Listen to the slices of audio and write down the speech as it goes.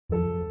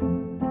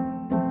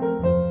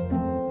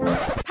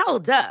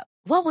Hold up.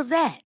 What was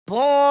that?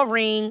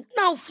 Boring.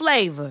 No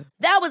flavor.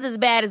 That was as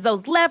bad as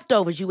those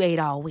leftovers you ate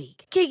all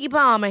week. Keke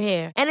Palmer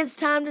here. And it's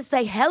time to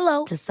say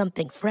hello to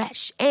something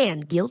fresh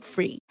and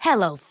guilt-free.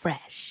 Hello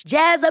Fresh.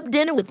 Jazz up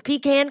dinner with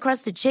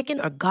pecan-crusted chicken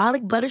or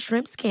garlic butter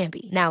shrimp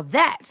scampi. Now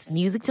that's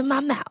music to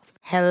my mouth.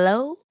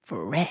 Hello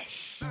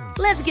Fresh.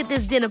 Let's get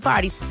this dinner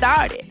party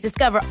started.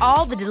 Discover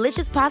all the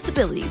delicious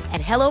possibilities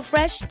at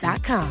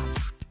hellofresh.com.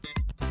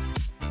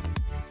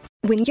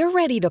 When you're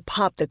ready to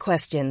pop the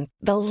question,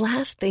 the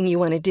last thing you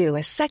want to do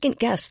is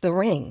second-guess the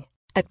ring.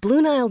 At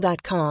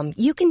BlueNile.com,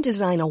 you can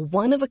design a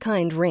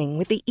one-of-a-kind ring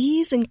with the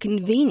ease and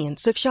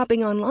convenience of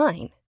shopping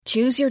online.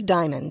 Choose your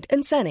diamond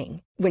and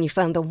setting. When you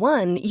find the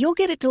one, you'll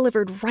get it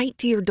delivered right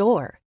to your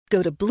door.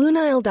 Go to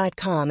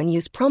BlueNile.com and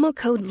use promo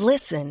code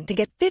LISTEN to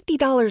get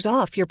 $50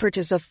 off your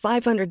purchase of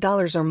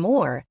 $500 or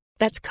more.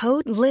 That's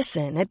code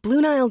LISTEN at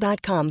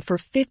BlueNile.com for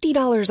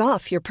 $50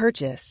 off your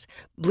purchase.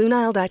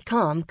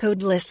 BlueNile.com,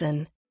 code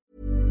LISTEN.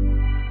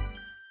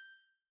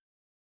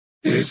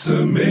 It's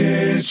the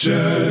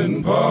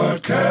Mitchin'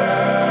 Podcast.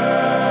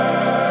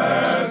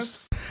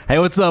 Hey,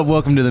 what's up?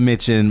 Welcome to the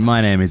Mitchin'.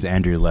 My name is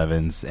Andrew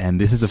Levins, and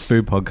this is a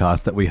food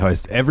podcast that we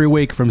host every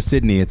week from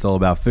Sydney. It's all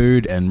about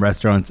food and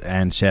restaurants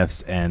and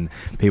chefs and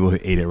people who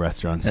eat at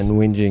restaurants. And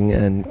whinging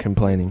and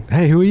complaining.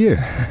 Hey, who are you?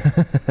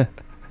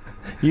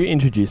 You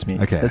introduce me.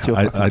 Okay. That's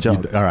your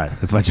job. All right.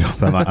 That's my job.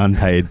 That's my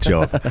unpaid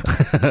job.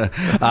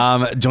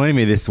 Joining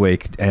me this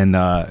week, and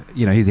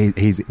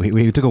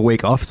we took a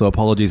week off, so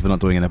apologies for not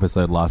doing an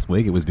episode last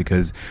week. It was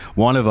because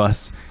one of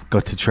us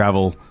got to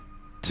travel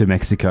to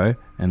Mexico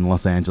and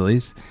Los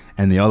Angeles,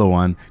 and the other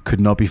one could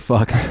not be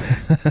fucked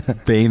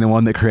being the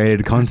one that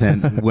created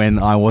content when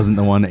I wasn't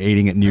the one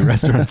eating at new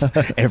restaurants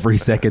every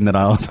second that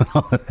I was on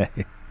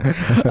holiday.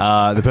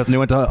 The person who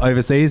went to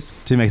overseas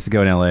to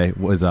Mexico and LA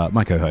was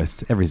my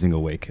co-host every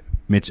single week,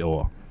 Mitch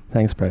Orr.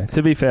 Thanks, bro.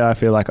 To be fair, I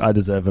feel like I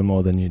deserve it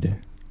more than you do.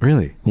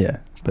 Really? Yeah.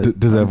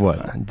 Deserve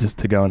what? Just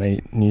to go and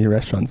eat new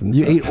restaurants and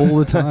you stuff. Eat all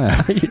the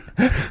time.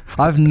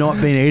 I've not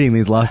been eating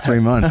these last 3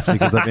 months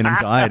because I've been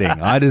dieting.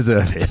 I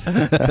deserve it.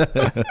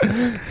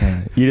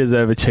 You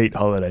deserve a cheat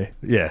holiday.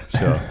 Yeah,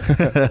 sure.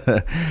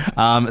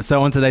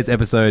 So on today's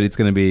episode, it's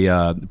going to be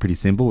pretty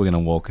simple. We're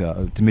going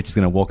to Mitch is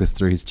going to walk us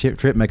through his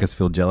trip, make us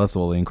feel jealous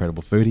of all the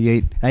incredible food he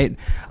ate.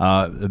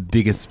 The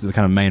biggest,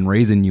 kind of main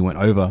reason you went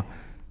over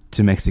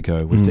to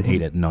Mexico was to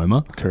eat at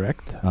Noma.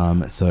 Correct.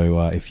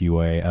 So if you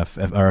are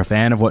a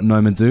fan of what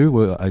Noma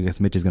do, I guess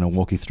Mitch is going to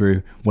walk you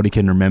through what he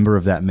can remember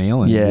of that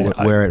meal and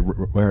where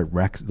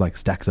it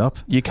stacks up.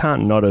 You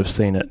can't not have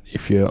seen it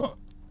if you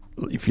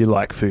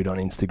like food on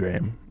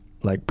Instagram.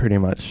 Like pretty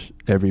much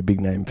every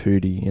big name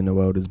foodie in the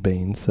world has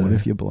been. So what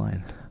if you're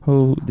blind?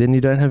 Well, then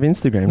you don't have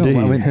Instagram, do you?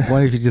 I mean,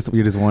 what if you just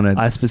wanted?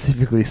 I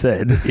specifically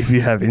said if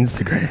you have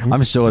Instagram.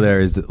 I'm sure there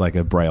is like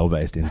a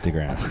Braille-based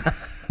Instagram.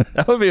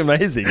 That would be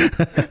amazing.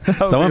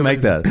 Someone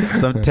make that.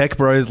 Some tech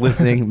bros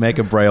listening, make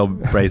a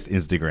Braille-based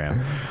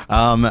Instagram.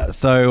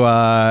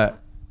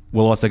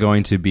 We're also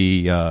going to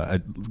be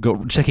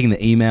checking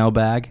the email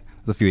bag.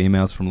 There's a few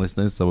emails from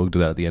listeners, so we'll do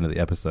that at the end of the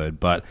episode.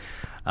 But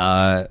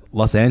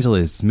Los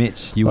Angeles,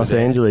 Mitch, Los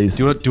Angeles.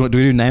 Do we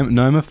do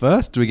Noma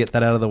first? Do we get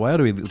that out of the way, or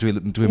do we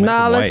make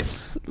them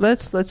wait?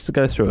 Let's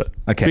go through it.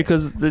 Okay.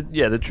 Because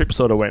the trip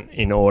sort of went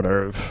in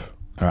order of.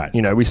 All right.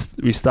 You know, we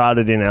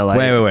started in LA.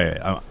 Wait.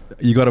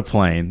 You got a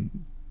plane.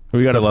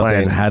 We got a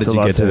plane. How did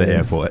you get to the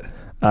airport?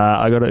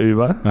 I got an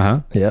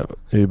Uber. Yep,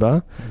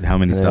 Uber. How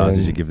many stars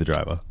did you give the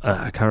driver?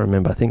 I can't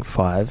remember. I think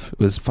 5.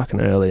 It was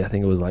fucking early. I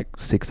think it was like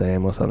 6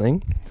 a.m. or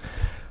something.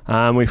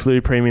 We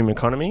flew premium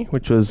economy,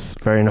 which was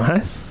very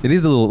nice. It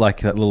is a little like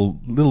that little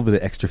bit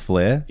of extra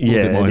flair.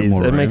 Yeah,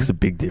 it makes a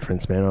big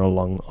difference, man, on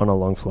a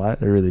long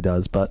flight. It really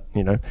does. But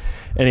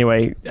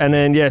anyway, and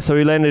then so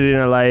we landed in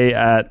LA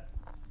at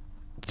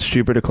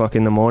stupid o'clock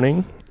in the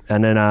morning,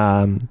 and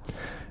then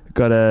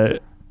got a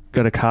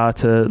car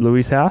to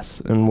Louis' house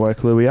and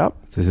woke Louis up.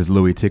 So this is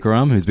Louis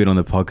Tickerum, who's been on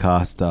the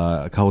podcast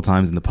a couple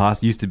times in the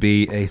past. Used to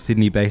be a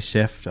Sydney-based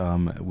chef,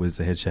 was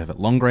the head chef at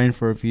Longrain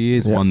for a few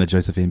years, won the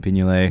Josephine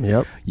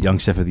Pignollet Young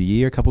Chef of the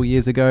Year a couple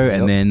years ago,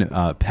 and then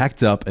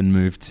packed up and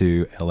moved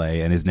to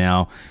LA and is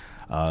now...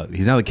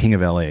 he's now the king of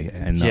LA,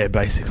 and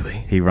basically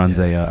he runs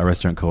a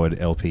restaurant called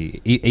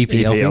EPLP,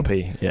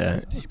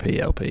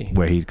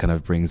 where he kind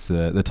of brings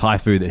the Thai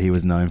food that he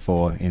was known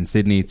for in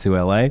Sydney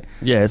to LA.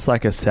 Yeah, it's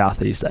like a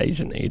Southeast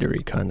Asian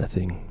eatery kind of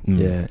thing.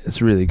 Yeah,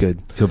 it's really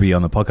good. He'll be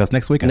on the podcast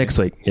next week. Next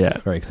week, yeah,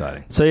 very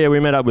exciting. So we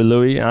met up with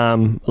Louis,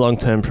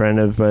 long-term friend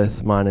of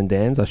both mine and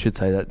Dan's. I should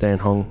say that Dan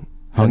Hongi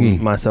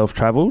and myself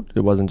travelled.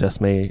 It wasn't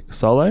just me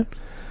solo.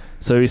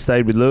 So we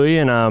stayed with Louis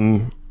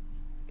and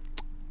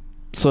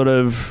sort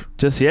of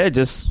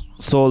just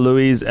saw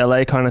Louis'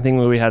 LA kind of thing,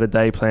 where we had a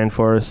day planned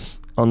for us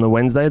on the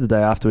Wednesday, the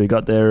day after we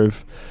got there,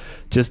 of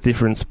just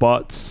different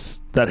spots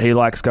that he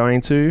likes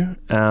going to,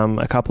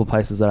 a couple of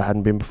places that I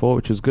hadn't been before,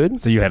 which was good.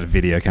 So you had a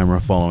video camera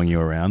following you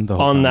around the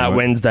whole time? On that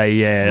Wednesday,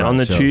 yeah. Right, on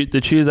the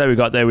Tuesday we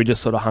got there, we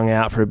just sort of hung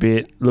out for a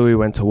bit. Louis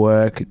went to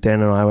work.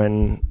 Dan and I went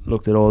and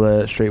looked at all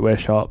the streetwear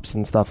shops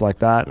and stuff like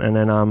that. And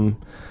then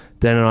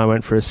Dan and I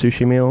went for a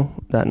sushi meal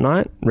that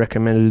night,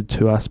 recommended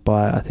to us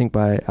by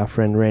our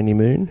friend Randy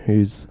Moon,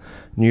 who's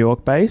New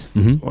York based,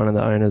 one of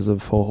the owners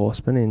of Four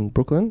Horsemen in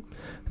Brooklyn,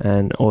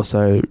 and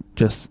also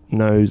just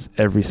knows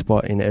every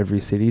spot in every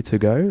city to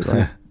go,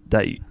 like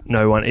that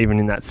no one even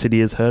in that city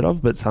has heard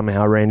of, but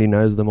somehow Randy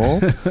knows them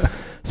all.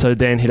 So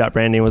Dan hit up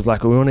Randy and was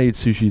like, we want to eat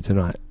sushi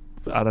tonight.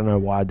 I don't know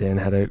why Dan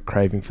had a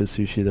craving for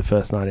sushi the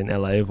first night in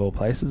LA of all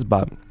places,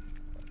 but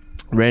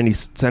Randy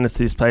sent us to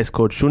this place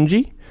called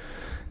Shunji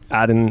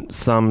out in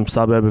some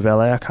suburb of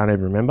LA, I can't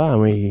even remember, and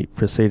we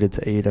proceeded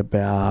to eat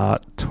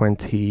about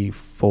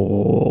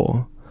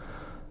 24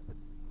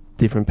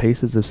 different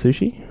pieces of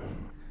sushi.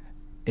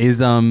 Is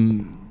LA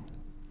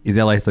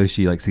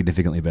sushi like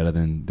significantly better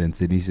than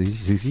Sydney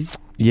sushi?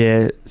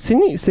 Yeah,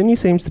 Sydney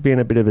seems to be in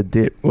a bit of a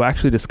dip. We're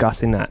actually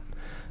discussing that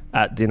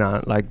at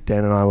dinner. Like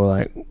Dan and I were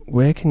like,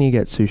 where can you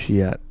get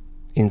sushi at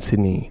in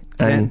Sydney?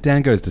 And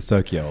Dan goes to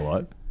Sokyo a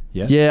lot.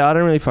 Yeah, I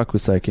don't really fuck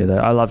with Sokyo though.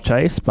 I love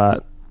Chase,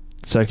 but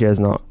Sokyo's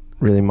not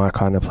really my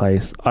kind of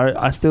place.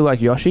 I still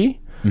like Yoshi,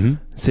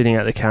 sitting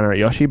at the counter at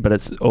Yoshi, but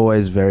it's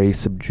always very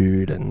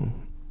subdued and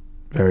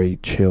very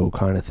chill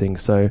kind of thing.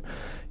 So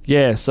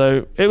yeah,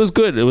 so it was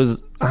good. It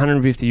was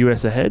 150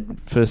 US a head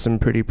for some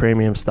pretty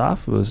premium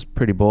stuff. It was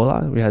pretty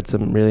baller. We had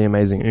some really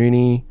amazing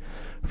uni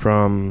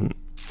from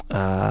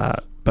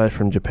both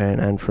from Japan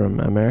and from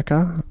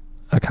America.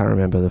 I can't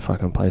remember the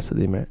fucking place at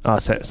the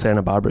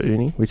Santa Barbara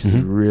uni, which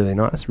is really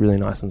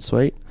nice and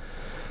sweet.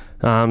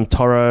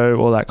 Toro,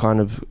 all that kind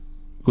of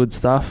good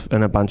stuff,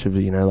 and a bunch of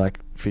like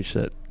fish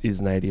that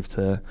is native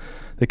to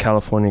the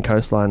California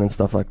coastline and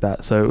stuff like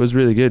that. So it was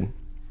really good.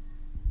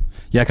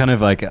 Yeah, kind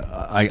of like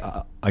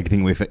I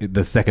think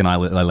the second I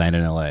land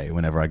in LA,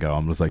 whenever I go,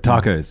 I'm just like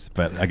tacos.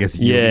 But I guess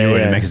you were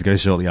in Mexico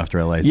shortly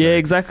after LA. So yeah,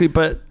 exactly.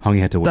 But Hongi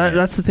had to wait.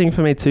 That's the thing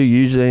for me too.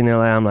 Usually in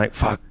LA, I'm like,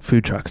 fuck,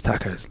 food trucks,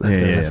 tacos.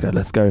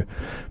 Let's go.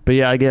 But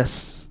yeah, I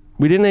guess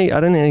we didn't eat.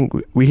 I don't think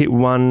we hit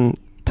one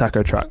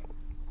taco truck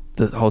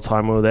the whole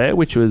time we were there,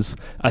 which was,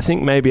 I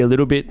think, maybe a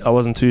little bit. I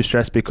wasn't too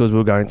stressed because we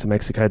were going to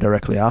Mexico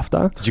directly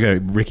after. Did you go to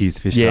Ricky's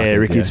Fish Tacos? Yeah,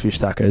 Ricky's Fish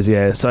Tacos,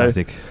 yeah. So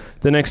classic.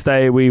 The next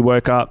day we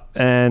woke up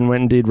and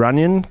went and did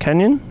Runyon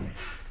Canyon.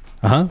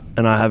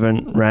 And I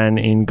haven't ran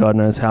in God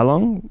knows how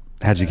long.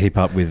 How'd you keep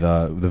up with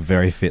the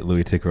very fit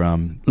Louis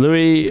Tikaram?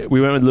 We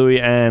went with Louis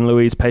and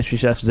Louis' pastry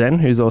chef Zen,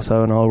 who's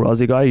also an old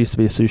Aussie guy. He used to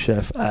be a sous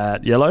chef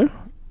at Yellow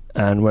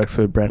and worked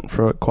for Brent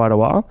for quite a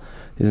while.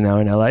 He's now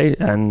in LA,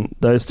 and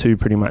those two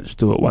pretty much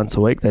do it once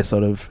a week. They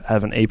sort of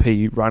have an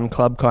EP run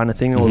club kind of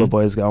thing. All the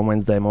boys go on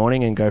Wednesday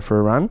morning and go for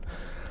a run.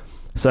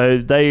 So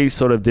they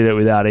sort of did it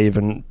without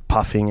even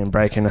puffing and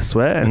breaking a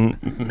sweat.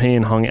 And me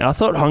and Hongi, I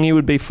thought Hongi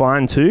would be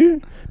fine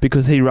too,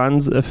 because he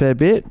runs a fair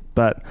bit,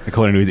 but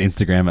according to his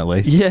Instagram at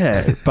least.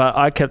 Yeah, but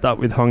I kept up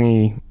with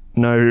Hongi,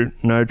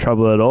 no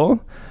trouble at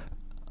all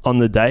on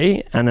the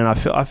day, and then I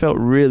felt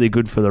really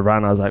good for the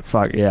run. I was like,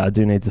 fuck yeah, I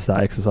do need to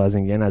start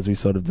exercising again, as we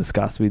sort of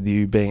discussed with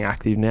you being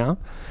active now.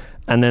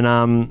 And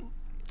then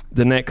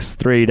the next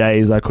 3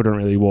 days I couldn't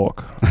really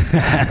walk.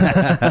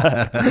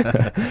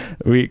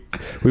 we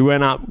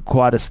went up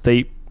quite a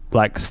steep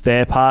like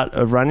stair part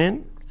of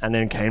Runyon, and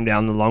then came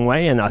down the long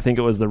way, and I think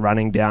it was the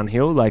running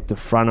downhill, like the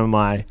front of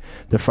my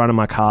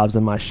calves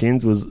and my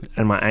shins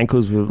and my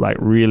ankles were like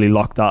really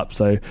locked up,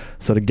 so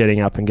sort of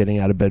getting up and getting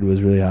out of bed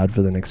was really hard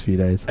for the next few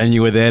days. And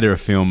you were there to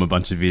film a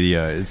bunch of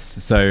videos,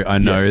 so I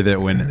know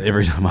that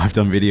every time I've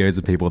done videos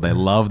of people, they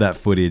love that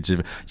footage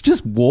of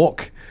just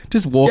walk.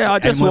 Yeah, I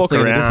just walk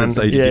around.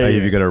 So have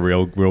you got a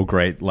real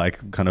great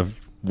like kind of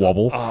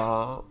wobble?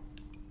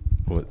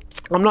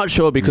 I'm not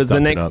sure, because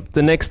the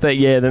next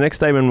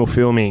day when we're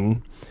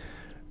filming,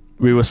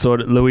 we were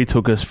Louis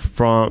took us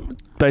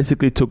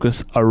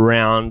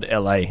around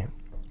LA.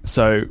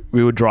 So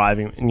we were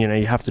driving, and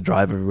you have to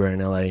drive everywhere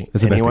in LA.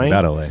 That's anyway. The best thing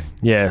about LA.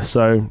 Yeah,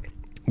 so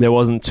there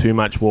wasn't too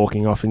much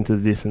walking off into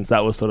the distance.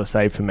 That was sort of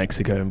saved for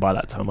Mexico, and by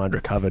that time I'd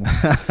recovered.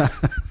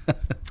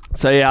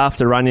 So yeah,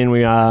 after Runyon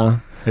we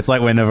are... It's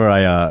like whenever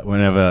I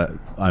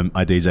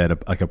DJ at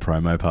a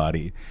promo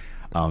party,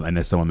 and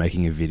there's someone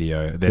making a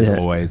video, there's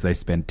always, they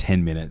spend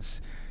 10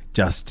 minutes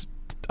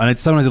and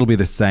sometimes it'll be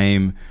the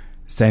same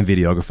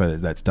videographer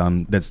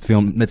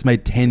that's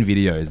made 10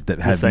 videos that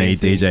have me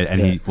DJ,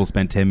 and he will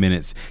spend 10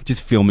 minutes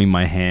just filming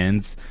my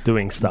hands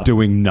doing stuff,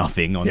 doing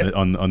nothing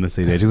on the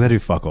CD, because I do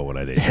fuck all what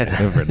I do.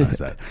 Everyone knows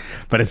that.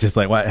 But it's just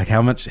like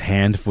how much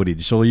hand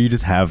footage? Surely you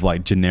just have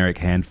like generic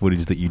hand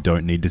footage that you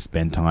don't need to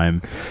spend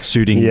time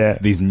shooting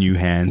these new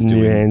hands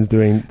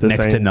doing the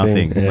next to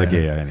nothing.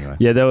 Anyway.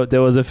 Yeah,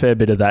 there was a fair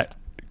bit of that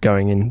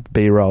going in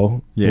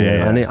B-roll.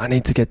 I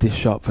need to get this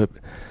shot for...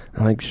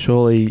 I'm like,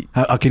 surely...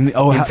 in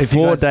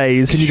 4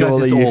 days... Can you guys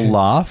just all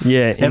laugh?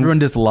 Yeah. Everyone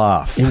just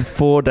laugh. In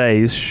 4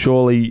 days,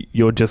 surely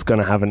you're just going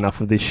to have enough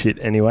of this shit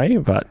anyway.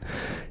 But,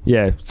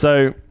 yeah,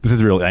 so... This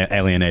is real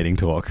alienating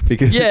talk,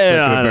 because it's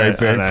like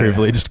very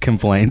privileged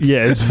complaints.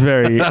 Yeah, it's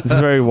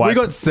very white. We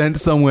got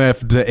sent somewhere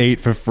to eat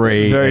for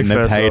free, and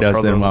they paid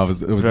us, and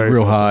it was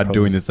real hard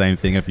doing the same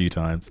thing a few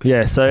times.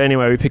 Yeah, so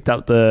anyway, we picked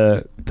up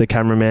the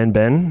cameraman,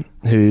 Ben,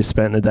 who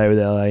spent the day with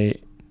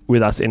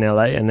with us in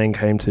LA and then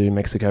came to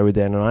Mexico with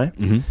Dan and I.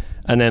 Mm-hmm.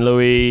 And then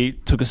Louis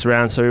took us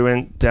around. So we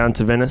went down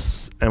to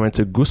Venice and went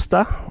to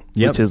Gusta,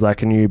 which is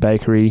like a new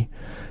bakery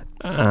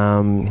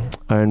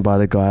owned by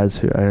the guys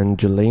who own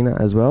Jelena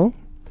as well.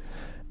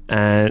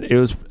 And it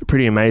was a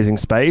pretty amazing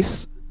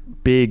space.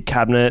 Big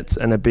cabinets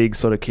and a big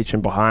sort of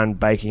kitchen behind,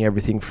 baking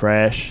everything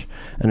fresh,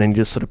 and then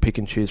just sort of pick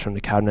and choose from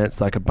the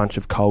cabinets, like a bunch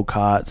of cold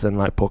cuts and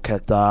like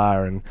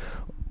porchetta and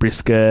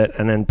brisket,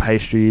 and then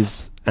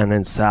pastries, and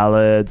then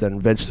salads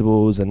and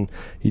vegetables. And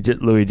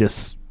Louis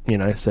just, you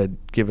know, said,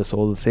 give us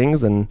all the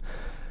things, and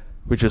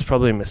which was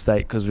probably a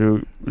mistake because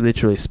we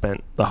literally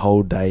spent the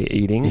whole day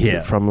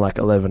eating from like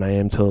 11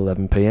 a.m. till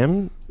 11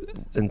 p.m.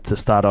 And to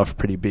start off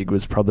pretty big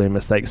was probably a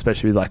mistake,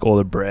 especially with like all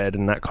the bread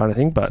and that kind of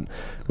thing. But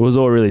it was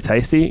all really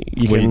tasty.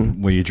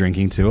 Were you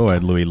drinking too, or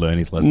had Louis learned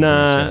his lesson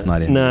from Chef's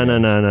Night In? No.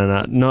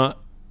 Not.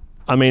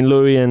 I mean,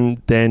 Louis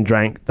and Dan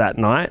drank that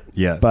night.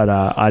 Yeah, but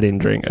I didn't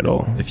drink at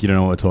all. If you don't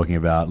know what we're talking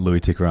about,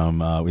 Louis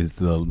Tikram is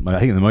I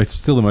think the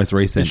most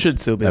recent. It should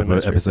still be the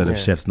most episode recent,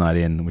 of Chef's Night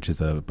In, which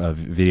is a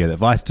video that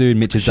Vice do.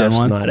 Mitch has done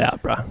one. Chef's Night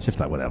Out, bruh. Chef's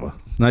Night, whatever.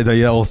 No,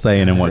 they all stay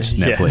in and watch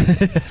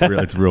Netflix.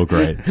 It's real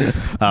great.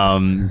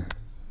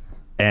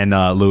 And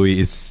Louis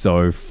is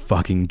so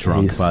fucking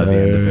drunk by the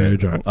end of it.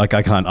 Drunk. Like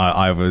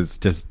I was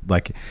just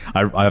like,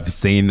 I've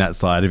seen that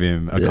side of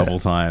him a couple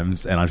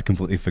times, and I've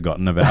completely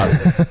forgotten about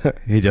it.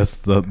 He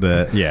just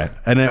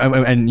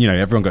and you know,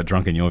 everyone got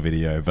drunk in your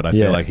video, but I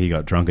feel like he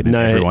got drunker than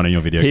everyone in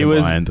your video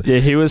combined.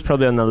 He was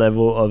probably on the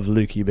level of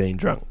Lukey being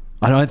drunk.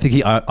 I don't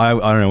think I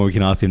don't know. We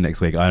can ask him next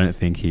week. I don't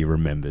think he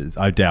remembers.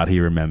 I doubt he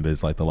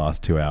remembers like the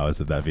last 2 hours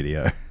of that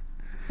video.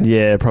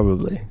 Yeah,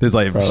 probably. There's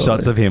like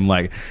shots of him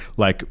like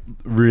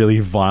really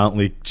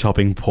violently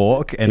chopping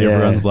pork, and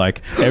everyone's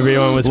like,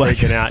 everyone was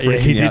freaking out. Yeah,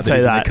 he did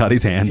say that. Cut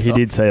his hand. He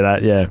did say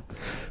that. Yeah,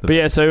 but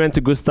yeah. So we went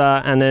to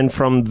Gusta, and then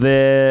from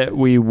there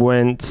we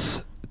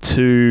went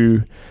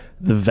to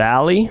the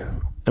Valley.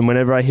 And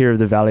whenever I hear of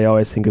the Valley, I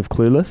always think of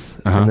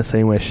Clueless and the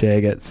scene where Cher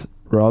gets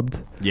robbed.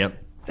 Yep.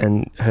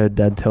 And her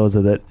dad tells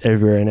her that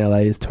everywhere in LA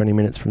is 20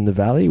 minutes from the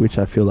Valley, which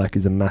I feel like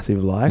is a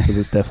massive lie because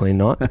it's definitely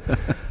not.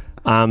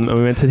 And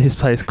we went to this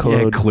place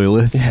called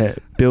Clueless. Yeah,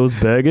 Bill's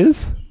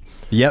Burgers.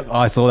 Yep,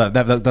 I saw that.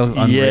 That was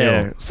unreal.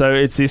 Yeah, so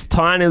it's this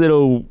tiny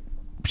little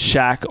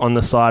shack on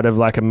the side of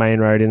like a main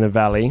road in the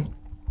valley,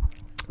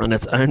 and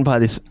it's owned by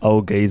this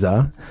old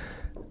geezer.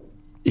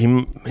 He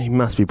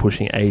must be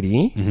pushing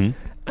 80.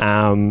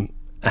 Mm-hmm.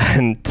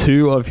 And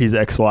two of his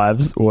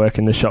ex-wives work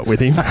in the shop with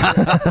him.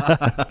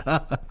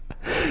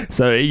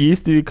 So it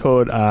used to be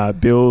called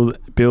Bill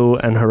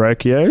and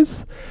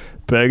Hirokio's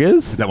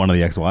Burgers. Is that one of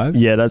the ex-wives?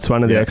 Yeah, that's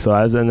one of the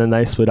ex-wives, and then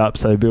they split up.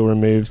 So Bill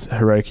removed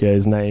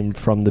Hirokio's name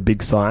from the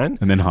big sign,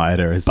 and then hired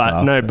her as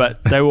staff.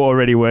 But they were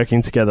already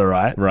working together,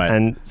 right? Right.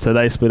 And so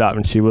they split up,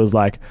 and she was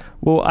like,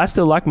 "Well, I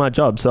still like my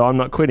job, so I'm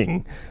not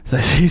quitting." So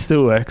she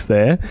still works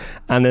there,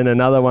 and then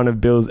another one of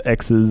Bill's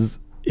exes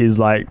is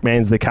like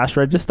mans the cash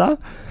register.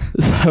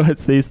 So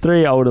it's these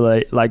three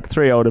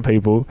older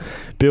people,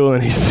 Bill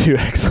and his two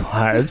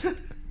ex-wives.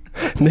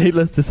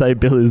 Needless to say,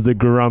 Bill is the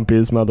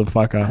grumpiest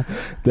motherfucker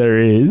there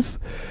is.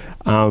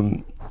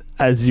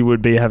 As you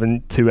would be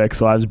having two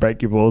ex-wives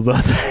break your balls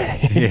all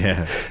day.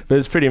 Yeah. But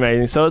it's pretty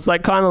amazing. So it's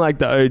like kind of like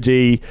the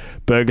OG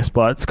burger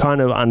spot. It's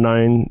kind of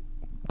unknown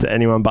to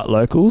anyone but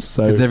locals.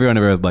 So has everyone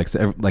ever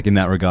like in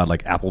that regard,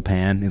 like Apple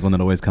Pan is one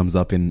that always comes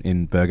up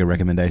in burger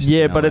recommendations?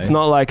 Yeah, but it's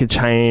not like a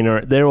chain, or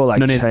they're all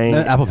like chain.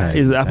 No, Apple Pan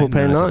is Apple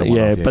Pan not?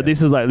 Yeah, but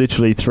this is like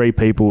literally three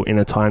people in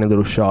a tiny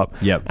little shop.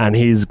 Yep. And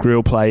his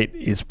grill plate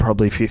is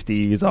probably 50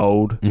 years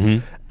old,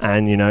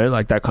 and you know,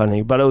 like that kind of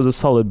thing. But it was a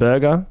solid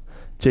burger,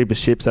 cheap as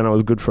chips, and it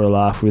was good for a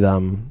laugh with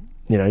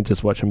you know,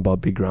 just watching Bob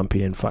be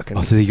grumpy and fucking...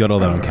 Oh, so he got all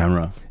that on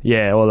camera?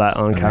 Yeah, all that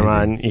on camera.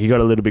 And he got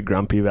a little bit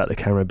grumpy about the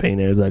camera being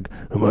there. He was like,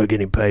 am I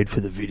getting paid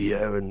for the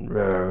video? And,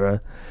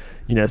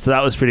 you know, so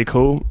that was pretty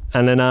cool.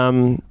 And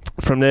then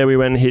from there, we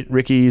went and hit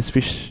Ricky's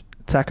Fish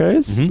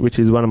Tacos, which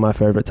is one of my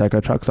favourite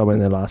taco trucks. I went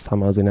there last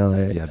time I was in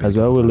LA as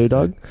well with Lou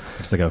Dog.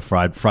 Just like a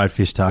fried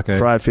fish taco.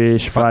 Fried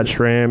fish, fried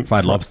shrimp.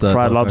 Fried lobster.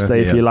 Fried lobster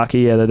if you're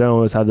lucky. Yeah, they don't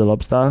always have the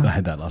lobster. I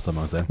had that last time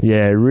I was there.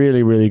 Yeah,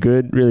 really, really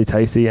good. Really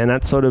tasty. And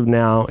that's sort of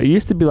now... It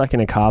used to be like in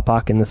a car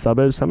park in the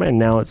suburbs somewhere, and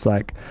now it's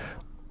like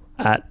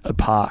at a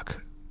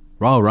park.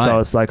 Oh, right. So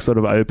it's like sort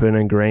of open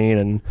and green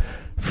and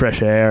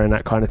fresh air and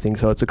that kind of thing.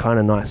 So it's a kind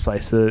of nice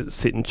place to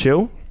sit and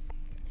chill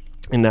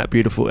in that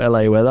beautiful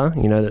LA weather,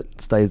 you know,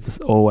 that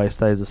always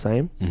stays the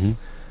same. Mm-hmm.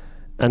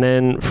 And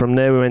then from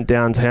there we went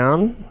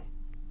downtown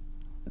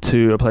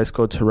to a place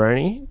called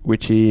Toroni,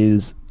 which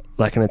is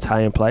like an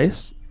Italian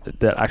place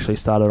that actually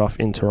started off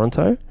in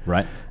Toronto.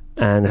 Right.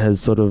 And has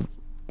sort of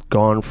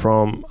gone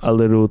from a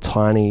little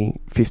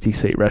tiny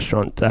 50-seat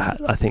restaurant to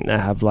I think they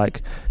have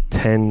like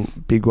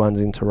 10 big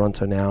ones in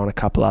Toronto now and a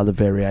couple other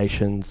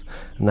variations,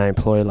 and they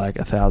employ like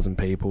 1,000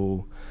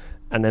 people.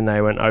 And then they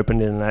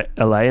opened in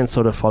LA and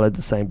sort of followed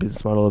the same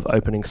business model of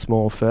opening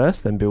small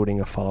first, then building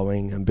a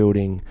following and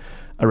building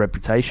a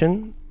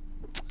reputation.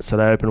 So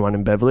they opened one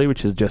in Beverly,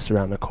 which is just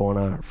around the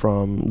corner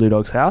from Lou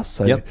Dog's house.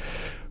 So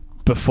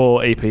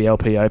before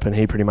EPLP opened,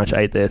 he pretty much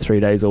ate there 3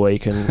 days a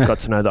week and got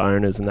to know the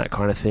owners and that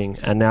kind of thing.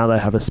 And now they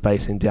have a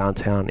space in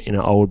downtown in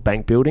an old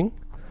bank building.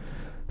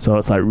 So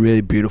it's like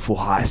really beautiful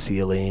high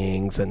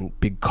ceilings and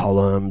big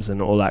columns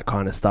and all that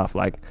kind of stuff.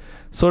 Like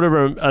sort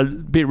of a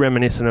bit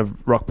reminiscent of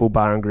Rockpool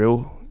Bar and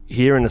Grill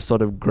here in a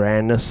sort of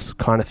grandness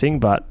kind of thing,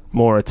 but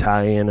more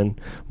Italian and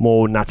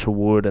more natural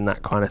wood and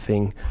that kind of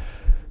thing.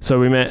 So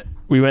we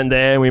went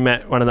there and we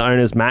met one of the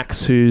owners,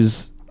 Max,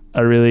 who's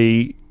a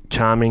really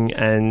charming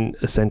and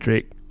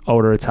eccentric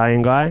older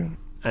Italian guy,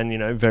 and, you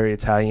know, very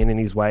Italian in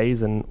his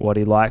ways and what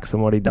he likes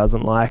and what he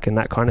doesn't like and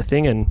that kind of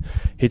thing. And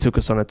he took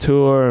us on a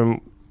tour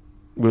and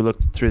we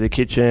looked through the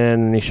kitchen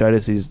and he showed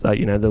us his, like,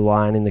 you know, the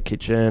line in the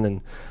kitchen,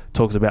 and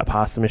talked about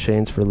pasta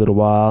machines for a little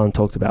while and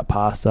talked about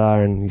pasta,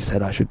 and he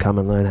said I should come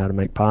and learn how to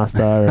make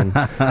pasta. And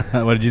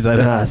what did you say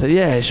to him? I said,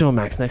 yeah, sure,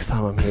 Max, next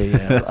time I'm here,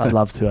 yeah, I'd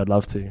love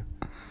to.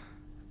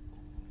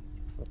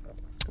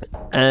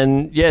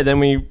 And yeah, then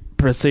we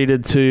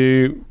proceeded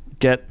to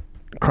get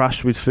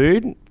crushed with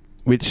food,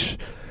 which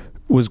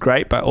was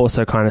great, but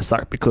also kind of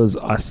sucked because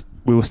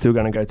we were still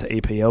going to go to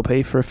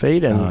EPLP for a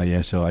feed. And oh,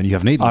 yeah, sure. And you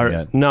haven't eaten it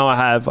yet? No, I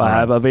have.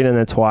 I've eaten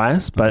there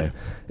twice, but okay.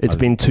 It's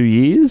been 2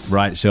 years.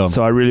 Right, sure.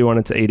 So I really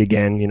wanted to eat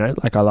again, you know,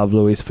 like I love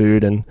Louis'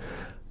 food, and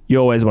you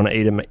always want to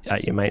eat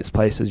at your mates'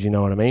 places, you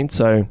know what I mean?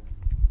 So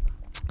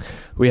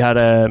we had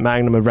a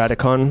magnum of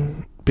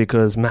Radicon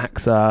because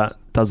Max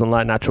doesn't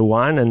like natural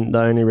wine, and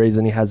the only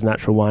reason he has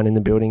natural wine in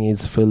the building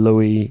is for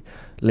Louis,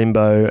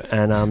 Limbo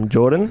and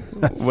Jordan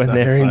when so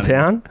they're funny. In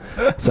town.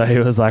 So he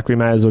was like, we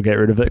may as well get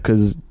rid of it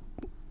because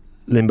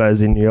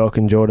Limbo's in New York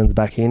and Jordan's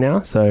back here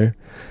now. So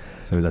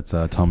that's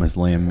Thomas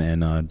Lim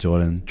and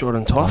Jordan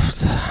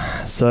Toft.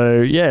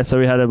 So yeah, so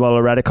we had a bottle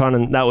of Radicon,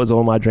 and that was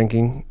all my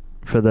drinking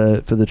for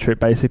the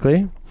trip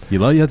basically.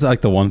 That's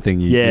like the one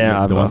thing you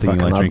like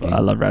drinking. I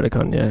love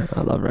Radicon. Yeah,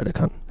 I love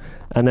Radicon.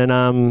 And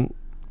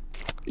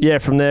then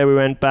from there we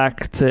went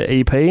back to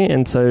EP,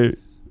 and so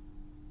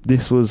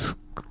this was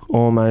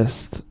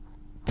almost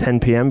 10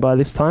 p.m. by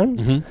this time.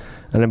 Mm-hmm.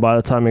 And then by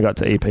the time we got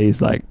to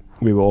EP's, like,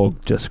 we were all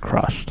just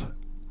crushed.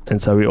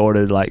 And so we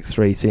ordered like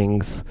 3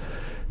 things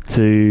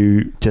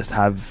to just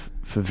have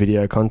for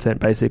video content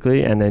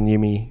basically, and then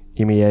Yumi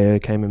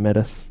Yayo came and met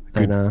us.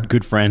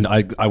 Good friend.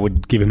 I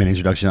would give him an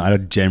introduction. I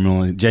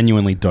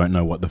genuinely don't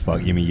know what the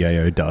fuck Yumi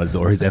Yayo does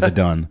or has ever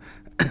done.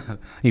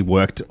 He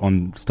worked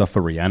on stuff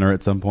for Rihanna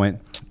at some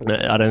point.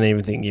 I don't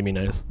even think Yumi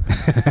knows.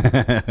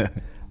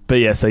 But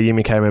yeah, so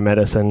Yumi came and met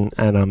us and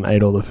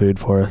ate all the food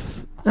for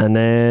us. And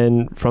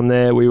then from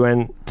there we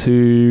went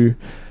to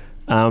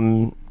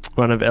one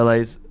of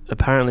LA's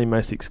apparently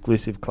most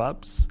exclusive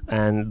clubs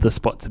and the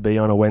spot to be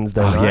on a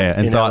Wednesday night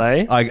in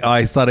LA.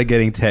 I started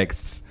getting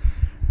texts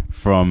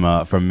from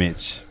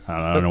Mitch.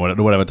 I don't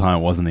know whatever time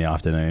it was in the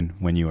afternoon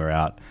when you were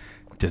out,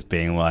 just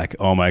being like,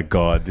 oh my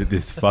God,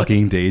 this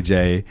fucking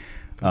DJ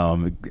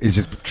is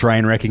just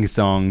train wrecking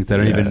songs that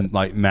don't even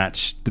like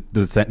match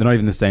the same. They're not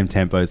even the same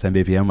tempo, same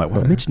BPM. I'm like,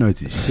 well, Mitch knows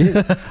his shit.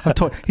 You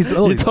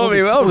told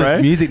me well, bro.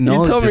 His music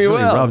knowledge just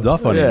really rubbed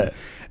off on him.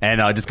 And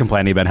I just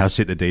complaining about how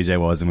shit the DJ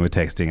was, and we were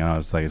texting, and I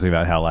was like talking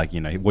about how, like, you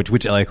know,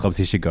 which LA clubs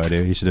he should go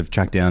to. He should have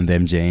tracked down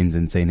them jeans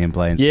and seen him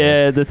play instead.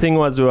 Yeah, the thing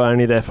was we were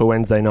only there for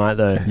Wednesday night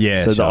though.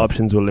 Yeah, so the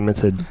options were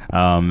limited.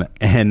 And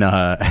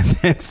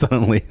then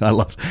suddenly I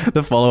loved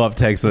the follow up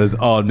text was,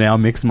 oh, now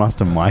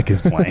Mixmaster Mike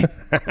is playing.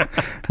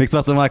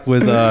 Mixmaster Mike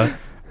was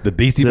the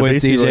Beastie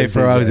Boys DJ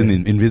for I was in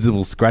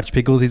Invisible Scratch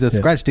Pickles. He's a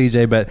scratch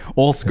DJ, but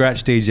all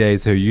scratch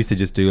DJs who used to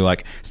just do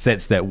like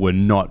sets that were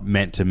not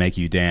meant to make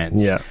you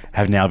dance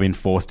have now been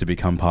forced to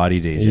become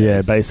party DJs.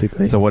 Yeah,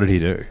 basically. So what did he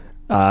do?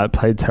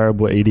 Played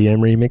terrible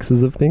EDM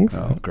remixes of things.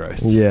 Oh,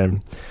 gross. Yeah.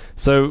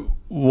 So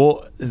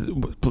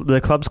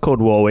the club's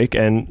called Warwick,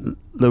 and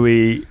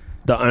Louis,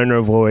 the owner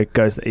of Warwick,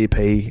 goes to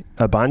EP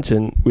a bunch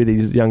and with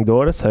his young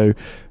daughter. So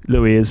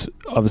Louis has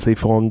obviously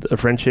formed a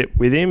friendship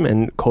with him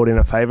and called in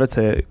a favour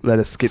to let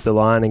us skip the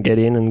line and get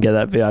in and get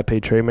that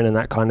VIP treatment and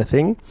that kind of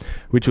thing,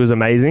 which was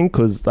amazing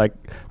because like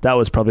that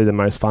was probably the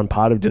most fun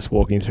part of just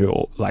walking through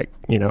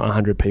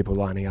 100 people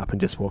lining up and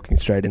just walking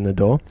straight in the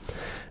door.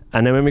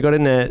 And then when we got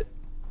in there,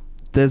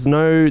 there's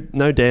no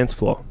dance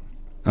floor.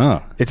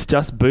 Oh. It's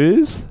just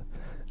booze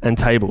and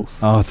tables.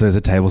 Oh, so it's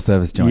a table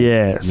service joint.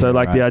 Yeah. So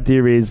the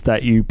idea is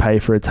that you pay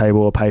for a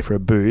table or pay for a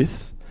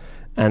booth,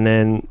 and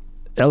then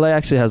LA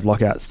actually has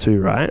lockouts too,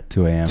 right?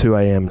 2 a.m. 2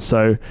 a.m.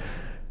 So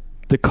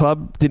the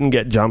club didn't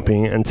get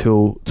jumping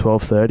until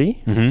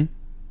 12:30.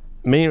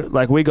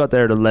 Mm-hmm. We got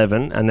there at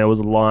 11 and there was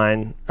a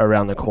line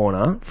around the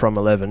corner from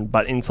 11,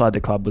 but inside the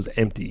club was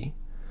empty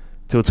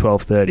till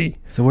 12:30.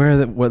 So where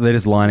are they're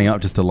just lining up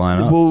just to line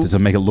up? Just to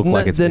make it look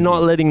like it's They're busy.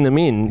 not letting them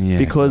in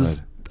because...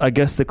 God. I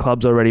guess the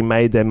club's already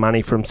made their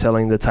money from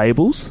selling the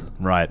tables.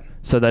 Right.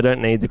 So they don't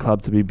need the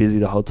club to be busy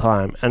the whole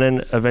time. And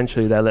then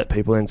eventually they let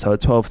people in. So at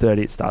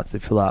 12:30 it starts to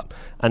fill up.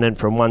 And then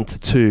from 1 to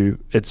 2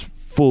 it's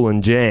full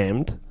and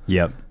jammed.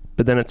 Yep.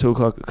 But then at 2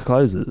 o'clock it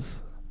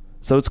closes.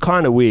 So it's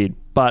kind of weird.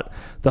 But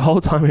the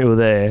whole time we were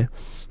there,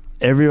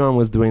 everyone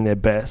was doing their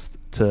best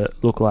to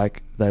look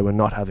like they were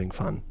not having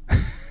fun.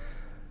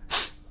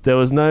 There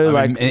was no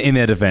in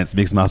their defense,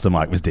 Mixmaster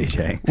Mike was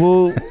DJing.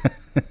 Well,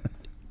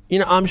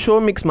 I'm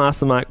sure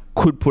Mixmaster Mike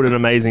could put an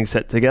amazing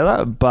set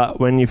together, but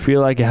when you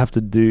feel like you have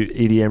to do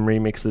EDM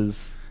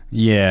remixes,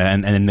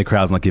 and then the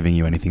crowd's not giving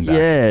you anything back.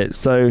 Yeah,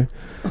 so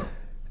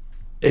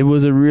it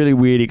was a really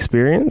weird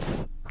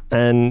experience,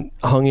 and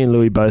Hongi and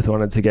Louis both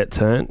wanted to get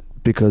turned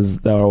because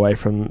they were away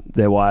from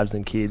their wives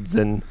and kids,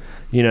 and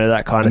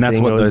that kind of thing. And that's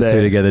what those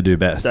two together do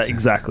best.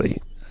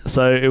 Exactly.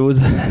 So it was...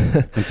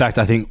 In fact,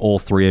 I think all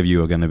three of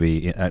you are going to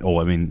be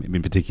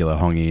in particular,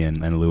 Hongi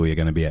and Louis are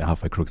going to be at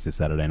Halfway Crooks this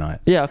Saturday night.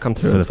 Yeah, I'll come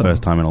through for the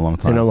first time in a long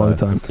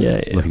time.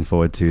 Yeah. Looking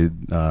forward to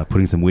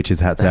putting some witches'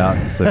 hats out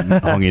so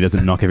Hongi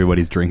doesn't knock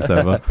everybody's drinks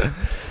over.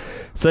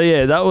 So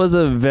yeah, that was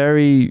a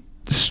very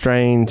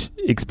strange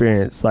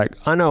experience. Like,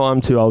 I know I'm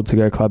too old to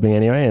go clubbing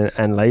anyway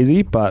and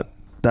lazy, but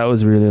that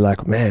was really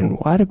like, man,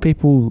 why do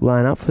people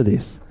line up for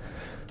this?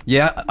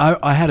 Yeah,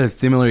 I had a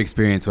similar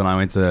experience when I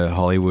went to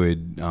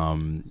Hollywood.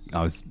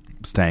 I was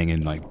staying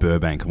in like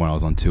Burbank when I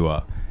was on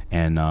tour,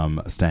 and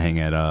staying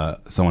at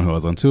someone who I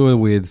was on tour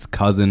with's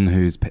cousin,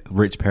 whose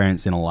rich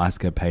parents in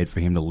Alaska paid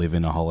for him to live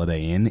in a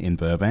Holiday Inn in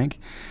Burbank,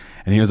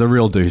 and he was a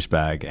real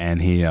douchebag,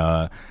 and he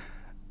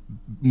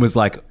was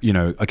like,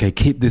 okay,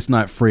 keep this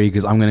night free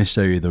because I'm going to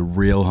show you the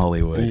real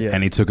Hollywood. Yeah.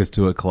 And he took us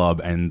to a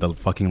club, and the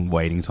fucking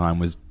waiting time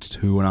was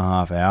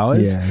 2.5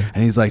 hours. Yeah.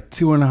 And he's like,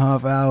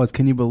 2.5 hours?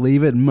 Can you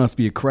believe it? It must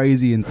be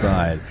crazy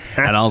inside.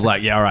 And I was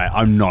like, yeah, all right,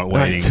 I'm not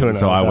waiting.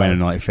 So I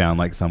went and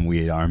found some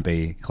weird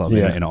R&B club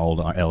in an old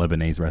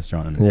Lebanese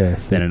restaurant,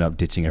 and ended up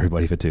ditching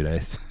everybody for 2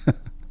 days.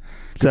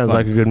 Sounds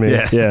like a good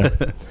move.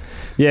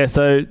 Yeah.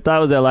 So that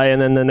was LA,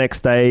 and then the next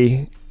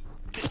day...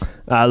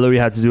 Louis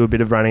had to do a bit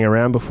of running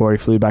around before he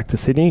flew back to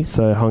Sydney,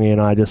 so Hongi and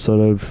I just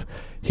sort of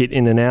hit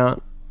in and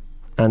out,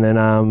 and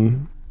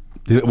then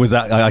was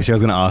that actually I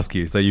was going to ask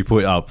you, so you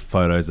put up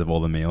photos of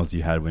all the meals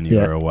you had when you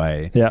were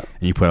away, and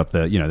you put up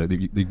the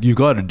you've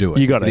got to do it,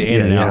 you got to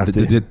in and out.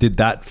 Did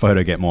that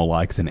photo get more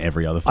likes than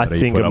every other photo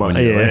you put up when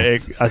you were away?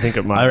 I think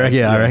it might.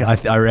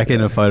 I reckon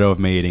a photo of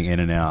me eating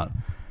In and Out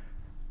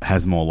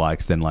has more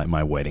likes than like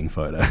my wedding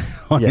photo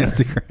on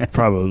Instagram.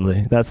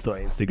 Probably. That's the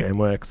way Instagram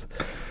works.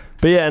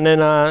 But yeah, and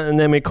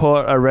then we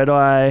caught a red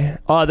eye.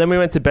 Oh, then we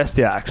went to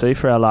Bestia actually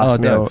for our last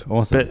meal, dope.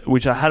 Awesome.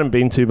 which I hadn't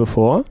been to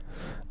before.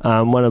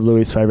 One of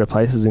Louis' favourite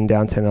places in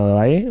downtown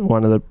LA.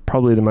 One of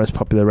probably the most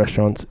popular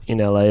restaurants in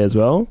LA as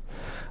well,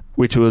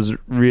 which was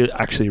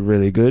actually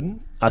really good.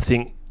 I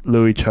think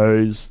Louis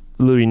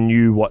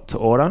knew what to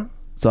order.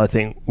 So I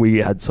think we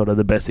had sort of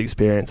the best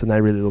experience, and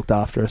they really looked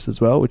after us as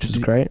well, which was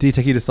great. Did he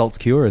take you to Salt's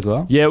Cure as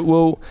well? Yeah,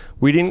 well,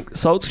 we didn't.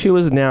 Salt's Cure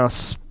has now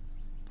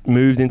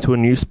moved into a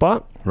new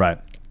spot. Right.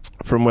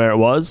 From where it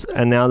was,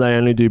 and now they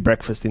only do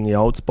breakfast in the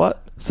old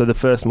spot. So the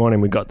first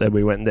morning we got there,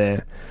 we went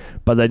there,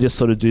 but they just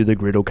sort of do the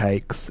griddle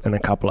cakes and a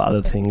couple of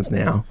other things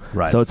now.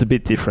 Right. So it's a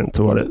bit different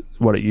to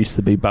what it used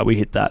to be, but we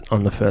hit that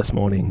on the first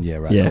morning. Yeah,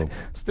 right. Yeah, cool.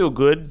 Still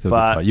good,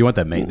 but you want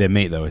that meat. Their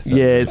meat though is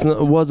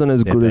it wasn't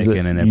as good as it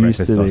and their used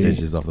breakfast to be.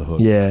 sausage is off the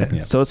hook.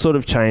 Yeah, so it sort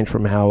of changed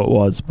from how it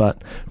was,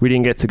 but we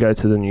didn't get to go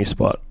to the new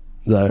spot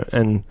though,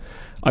 and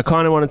I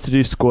kind of wanted to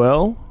do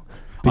Squirrel.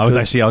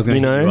 Because, I was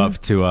going to hit you up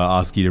to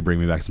ask you to bring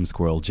me back some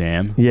squirrel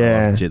jam.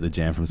 Yeah, the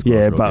jam from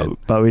Squirrel. Yeah,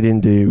 but we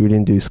didn't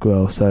do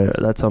squirrel, so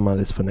that's on my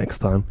list for next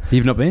time.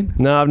 You've not been?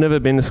 No, I've never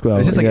been to Squirrel.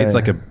 It's just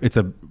it's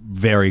a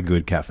very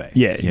good cafe.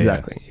 Yeah,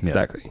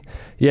 exactly.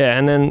 Yeah,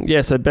 and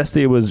then so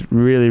Bestia was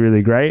really,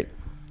 really great,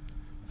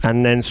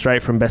 and then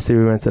straight from Bestia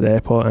we went to the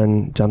airport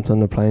and jumped on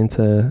the plane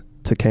to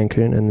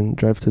Cancun and then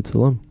drove to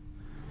Tulum.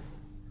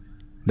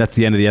 That's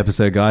the end of the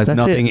episode, guys.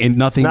 Nothing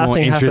more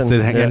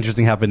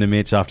interesting happened to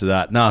Mitch after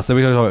that. So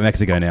we're going to talk about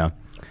Mexico now.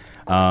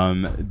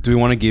 Do we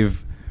want to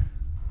give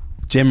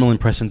general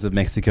impressions of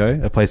Mexico,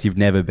 a place you've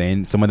never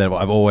been, somewhere that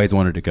I've always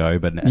wanted to go,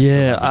 but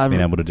haven't been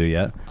able to do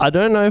yet? I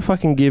don't know if I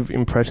can give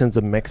impressions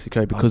of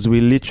Mexico because we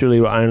literally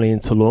were only in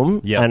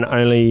Tulum. Yeah, and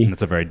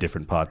it's a very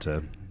different part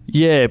to...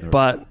 Yeah,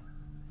 but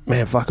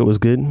man, fuck, it was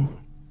good.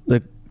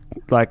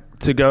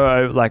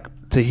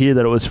 To hear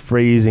that it was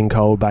freezing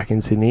cold back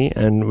in Sydney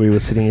and we were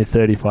sitting in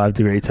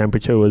 35-degree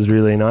temperature was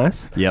really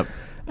nice. Yep.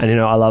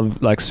 And, I love,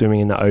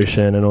 swimming in the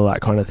ocean and all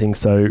that kind of thing.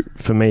 So,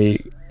 for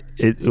me,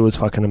 it was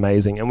fucking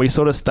amazing. And we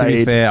sort of stayed... To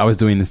be fair, I was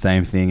doing the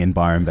same thing in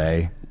Byron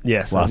Bay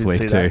last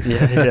week too.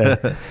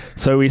 Yeah.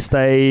 So, we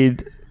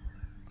stayed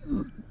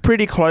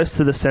pretty close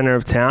to the centre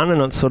of town,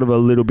 and it's sort of a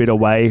little bit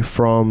away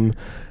from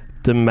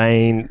the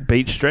main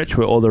beach stretch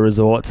where all the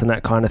resorts and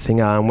that kind of thing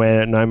are and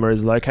where Noma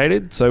is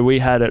located. So we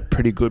had it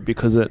pretty good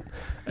because it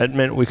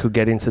meant we could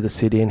get into the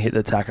city and hit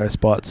the taco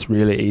spots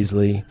really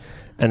easily.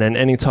 And then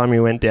anytime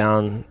you went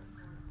down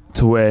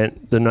to where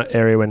the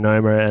area where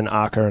Noma and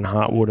Arca and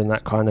Heartwood and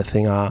that kind of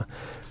thing are,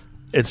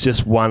 it's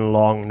just one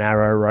long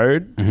narrow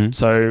road. Mm-hmm.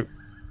 So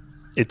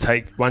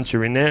once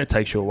you're in there, it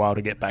takes you a while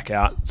to get back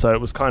out. So it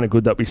was kind of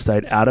good that we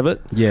stayed out of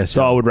it. Yeah.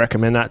 So I would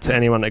recommend that to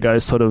anyone that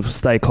goes, sort of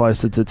stay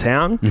closer to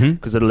town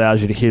because it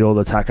allows you to hit all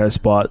the taco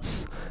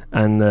spots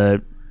and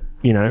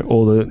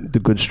all the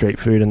good street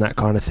food and that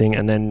kind of thing.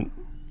 And then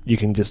you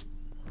can just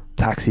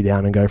taxi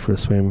down and go for a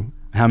swim.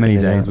 How many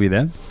days were you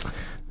there?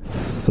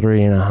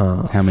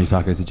 3.5. How many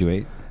tacos did you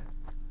eat?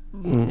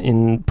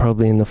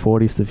 Probably in the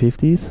 40s to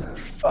 50s.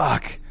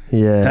 Fuck.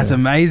 Yeah. That's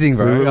amazing,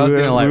 bro. I was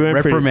going to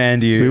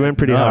reprimand you. We went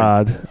pretty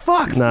hard.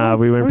 Fuck. Nah,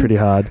 we went pretty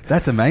hard.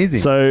 That's amazing.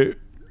 So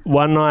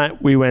one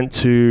night we went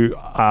to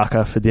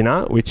Arca for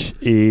dinner, which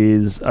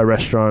is a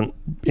restaurant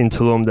in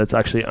Tulum that's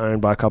actually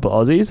owned by a couple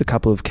of Aussies, a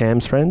couple of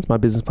Cam's friends, my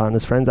business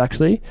partner's friends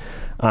actually.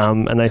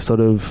 And they sort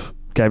of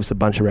gave us a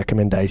bunch of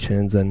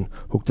recommendations and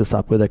hooked us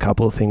up with a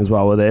couple of things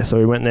while we're there. So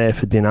we went there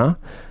for dinner.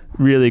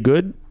 Really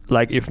good.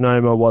 Like if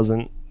Noma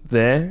wasn't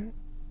there,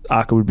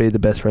 Arca would be the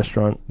best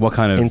restaurant. What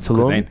kind of in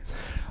Tulum. cuisine?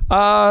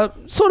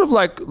 Sort of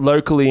like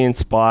locally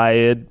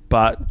inspired,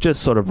 but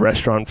just sort of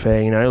restaurant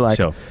fare, like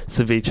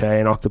ceviche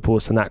and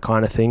octopus and that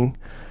kind of thing,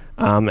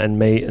 and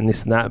meat and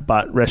this and that,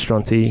 but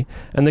restaurant-y.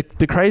 And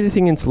the crazy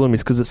thing in Tulum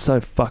is because it's so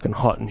fucking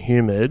hot and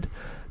humid,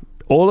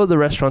 all of the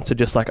restaurants are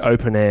just like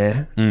open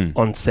air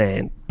on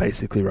sand,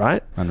 basically,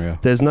 right? Unreal.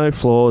 There's no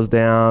floors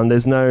down.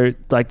 There's no,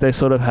 like they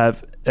sort of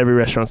have, every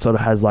restaurant sort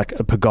of has like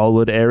a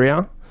pergolaed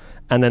area.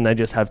 And then they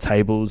just have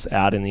tables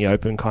out in the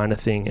open kind of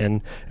thing,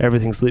 and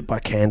everything's lit by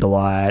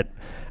candlelight.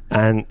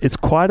 And it's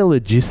quite a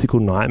logistical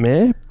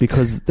nightmare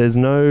because there's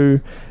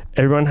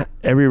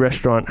every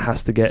restaurant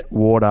has to get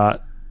water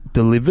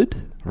delivered.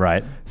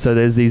 Right. So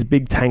there's these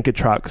big tanker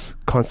trucks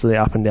constantly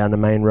up and down the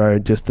main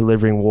road just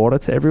delivering water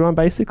to everyone,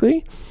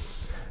 basically.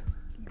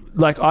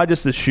 Like, I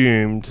just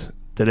assumed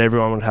that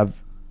everyone would have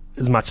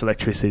as much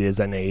electricity as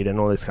they need and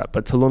all this stuff.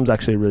 But Tulum's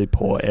actually a really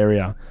poor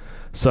area.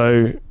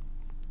 So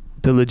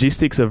the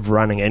logistics of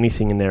running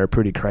anything in there are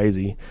pretty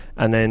crazy.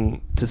 And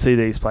then to see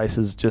these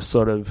places just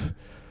sort of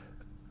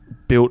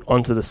built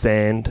onto the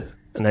sand,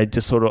 and they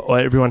just sort of,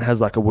 everyone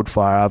has like a wood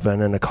fire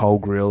oven and a coal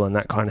grill and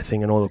that kind of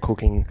thing, and all the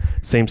cooking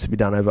seems to be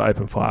done over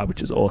open fire,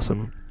 which is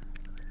awesome.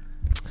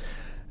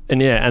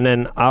 And yeah, and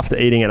then after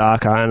eating at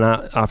Arca and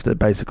after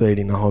basically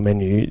eating the whole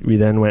menu, we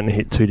then went and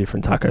hit 2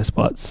 different taco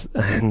spots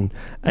and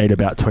ate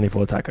about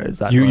 24 tacos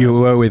that night. You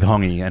were with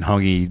Hongi, and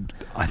Hongi,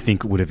 I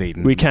think, would have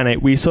eaten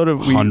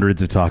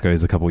hundreds of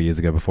tacos a couple of years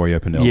ago before he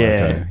opened El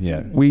Loco.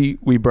 Yeah.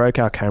 We broke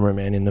our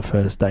cameraman in the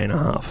first day and a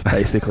half,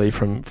 basically,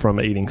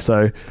 from eating.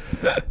 So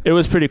it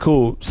was pretty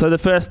cool. So the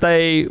first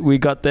day we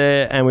got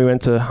there and we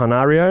went to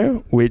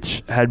Honario,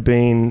 which had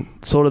been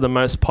sort of the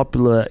most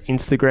popular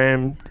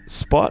Instagram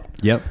spot.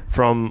 Yep.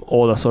 From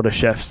all the sort of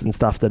chefs and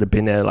stuff that had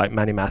been there, like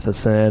Matty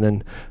Matheson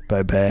and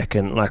Bo Beck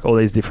and like all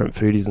these different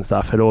foodies and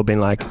stuff, had all been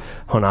like,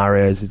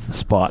 Honario's is the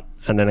spot.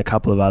 And then a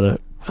couple of other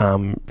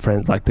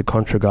friends, like the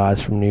Contra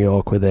guys from New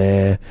York were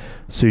there.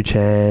 Sue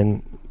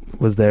Chan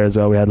was there as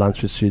well. We had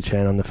lunch with Sue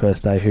Chan on the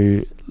first day,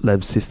 who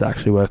Lev's sister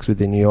actually works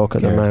with in New York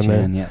at the moment.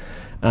 Chan, yeah.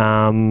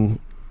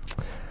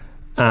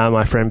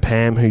 My friend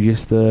Pam, who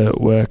used to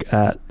work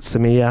at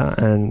Samia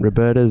and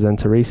Roberta's and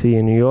Teresi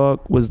in New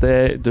York, was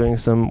there doing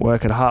some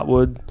work at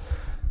Heartwood.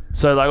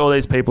 So like all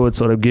these people had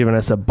sort of given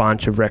us a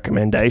bunch of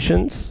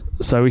recommendations.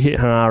 So we hit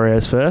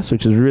Honario's first,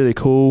 which is really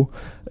cool.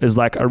 It's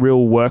like a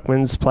real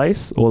workman's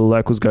place. All the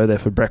locals go there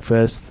for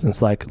breakfast.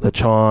 It's like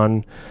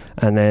lechon,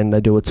 and then they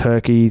do a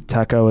turkey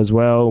taco as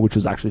well, which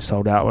was actually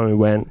sold out when we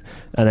went,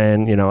 and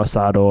then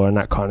asado and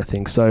that kind of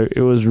thing. So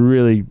it was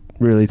really,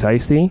 really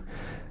tasty.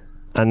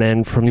 And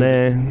then from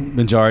there,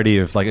 majority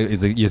of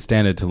is your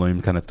standard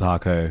Tulum kind of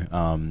taco.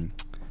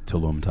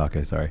 Tulum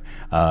taco, sorry.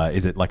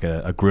 Is it like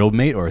a grilled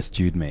meat or a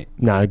stewed meat?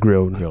 No,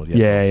 grilled.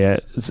 Yeah.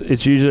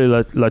 It's usually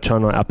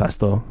lechon or al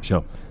pastor.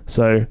 Sure.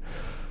 So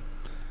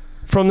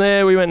from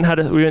there, we went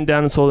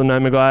down and saw the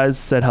Noma guys,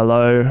 said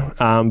hello,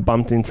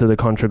 bumped into the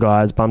Contra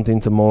guys, bumped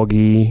into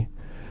Morgan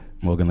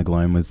the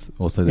Gloam was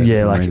also there.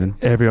 Yeah, for some reason.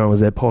 Everyone was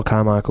there. Paul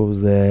Carmichael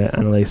was there.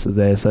 Annalise was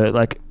there. So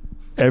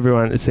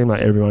it seemed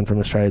like everyone from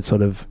Australia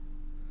sort of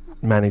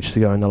managed to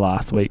go in the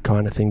last week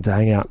kind of thing to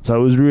hang out. So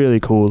it was really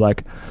cool.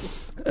 Like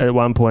at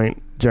one point,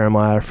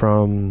 Jeremiah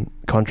from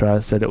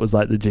Contra said it was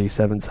like the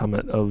G7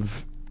 summit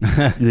of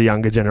the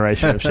younger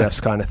generation of chefs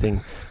kind of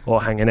thing, all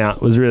hanging out.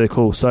 It was really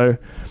cool. So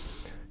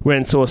went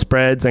and saw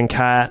Spreads and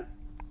Kat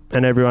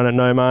and everyone at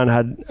Noma and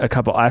had a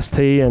cup of iced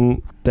tea,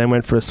 and then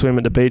went for a swim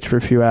at the beach for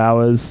a few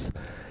hours.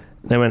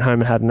 Then went home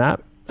and had a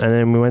nap, and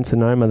then we went to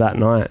Noma that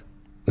night,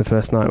 the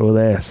first night we were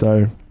there.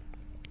 So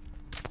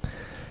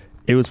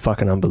it was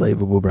fucking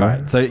unbelievable, bro.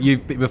 Right. So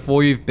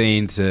before you've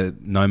been to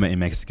Noma in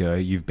Mexico,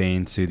 you've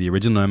been to the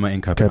original Noma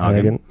in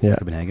Copenhagen. Yeah.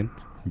 Copenhagen.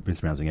 I'm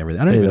mispronouncing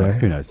everything. I don't even know.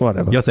 Who knows?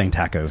 Whatever. You're saying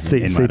taco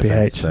in my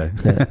defense. So.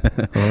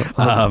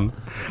 Yeah.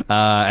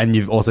 And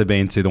you've also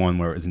been to the one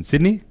where it was in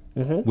Sydney.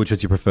 Mm-hmm. Which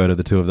was your preferred of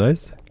the two of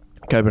those?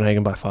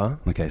 Copenhagen by far.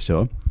 Okay,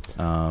 sure.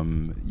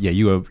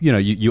 You were,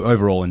 you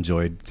overall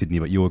enjoyed Sydney,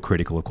 but you were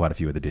critical of quite a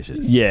few of the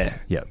dishes. Yeah.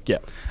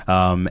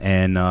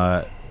 And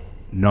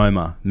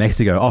Noma,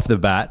 Mexico, off the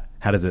bat,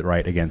 how does it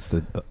rate against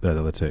the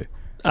other two?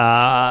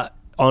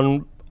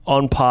 On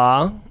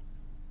par,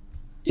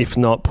 if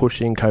not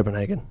pushing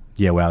Copenhagen.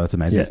 Yeah, wow, that's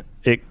amazing.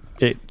 Yeah,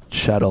 it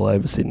shat all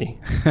over Sydney.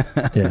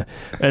 Yeah,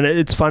 and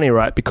it's funny,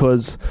 right?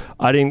 Because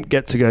I didn't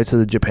get to go to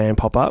the Japan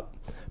pop-up,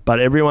 but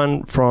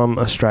everyone from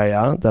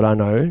Australia that I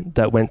know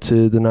that went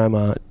to the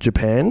Noma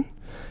Japan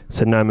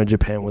said Noma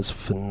Japan was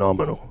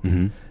phenomenal.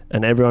 Mm-hmm.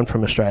 and everyone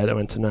from Australia that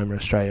went to Noma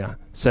Australia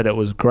said it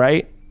was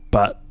great,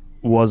 but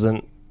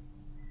wasn't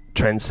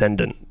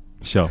transcendent.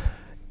 Sure.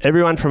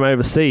 Everyone from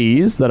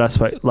overseas that I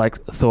spoke,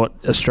 thought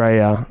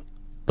Australia,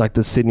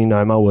 the Sydney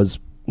Noma, was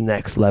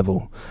next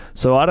level.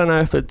 So I don't know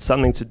if it's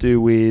something to do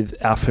with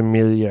our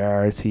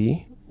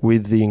familiarity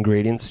with the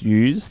ingredients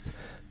used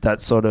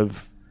that sort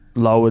of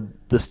lowered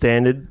the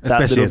standard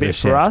especially that little bit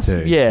for us.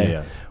 Too.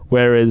 Yeah.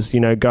 Whereas,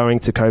 going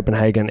to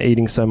Copenhagen,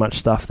 eating so much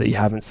stuff that you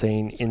haven't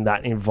seen in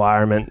that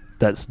environment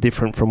that's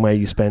different from where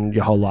you spend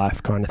your whole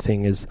life kind of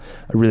thing is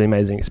a really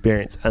amazing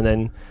experience. And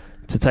then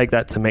to take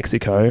that to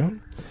Mexico,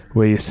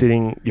 where you're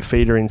sitting, your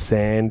feet are in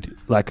sand,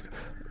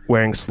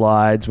 wearing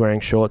slides, wearing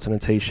shorts and a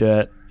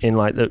t-shirt in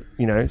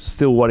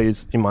still what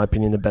is, in my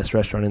opinion, the best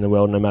restaurant in the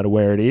world, no matter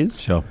where it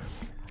is. Sure.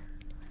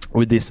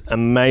 With this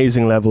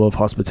amazing level of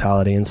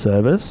hospitality and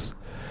service,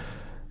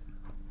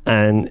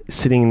 and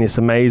sitting in this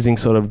amazing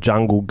sort of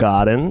jungle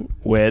garden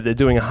where they're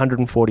doing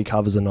 140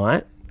 covers a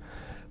night,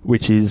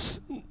 which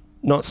is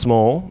not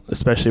small,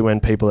 especially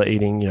when people are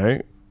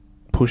eating,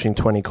 pushing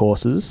 20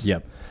 courses.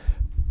 Yep.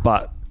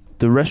 But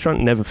the restaurant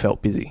never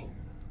felt busy.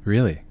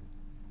 Really?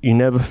 You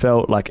never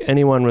felt like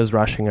anyone was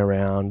rushing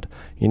around.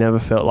 You never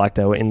felt like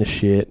they were in the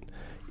shit.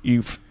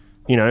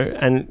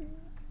 And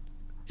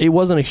it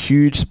wasn't a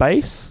huge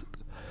space.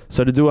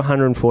 So to do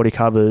 140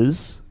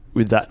 covers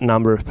with that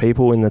number of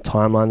people in the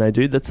timeline they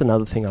do, that's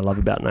another thing I love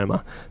about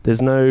Noma.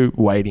 There's no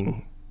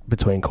waiting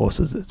between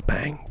courses. It's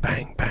bang,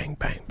 bang, bang,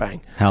 bang,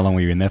 bang. How long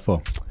were you in there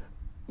for?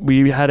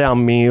 We had our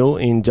meal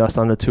in just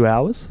under 2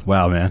 hours.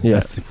 Wow, man. Yeah.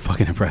 That's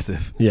fucking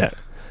impressive. Yeah.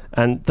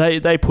 And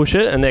they push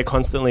it, and they're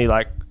constantly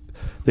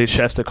these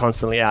chefs are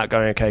constantly out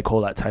going, okay,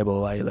 call that table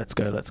away. Let's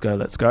go, let's go,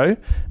 let's go.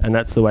 And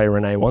that's the way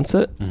Renee wants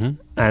it. Mm-hmm.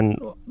 And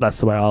that's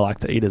the way I like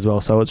to eat as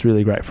well. So it's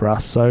really great for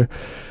us. So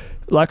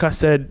like I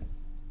said,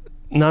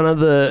 none of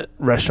the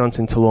restaurants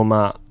in Tulum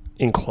are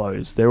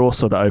enclosed. They're all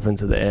sort of open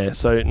to the air.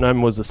 So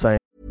Noma was the same.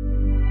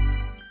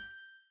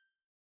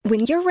 When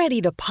you're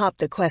ready to pop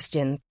the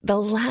question, the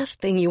last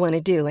thing you want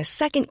to do is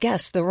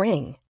second-guess the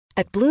ring.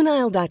 At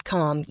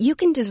BlueNile.com, you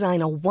can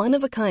design a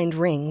one-of-a-kind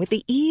ring with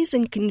the ease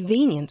and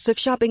convenience of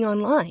shopping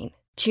online.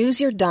 Choose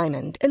your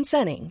diamond and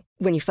setting.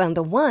 When you find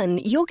the one,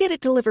 you'll get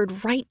it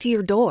delivered right to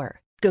your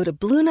door. Go to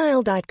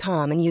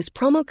BlueNile.com and use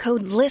promo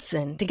code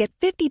LISTEN to get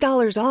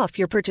 $50 off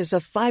your purchase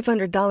of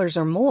 $500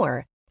 or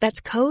more. That's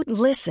code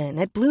LISTEN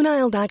at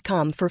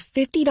BlueNile.com for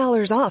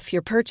 $50 off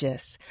your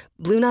purchase.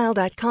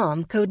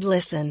 BlueNile.com, code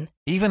LISTEN.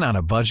 Even on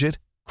a budget,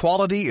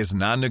 quality is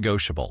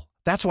non-negotiable.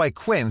 That's why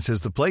Quince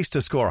is the place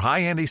to score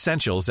high-end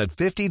essentials at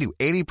 50 to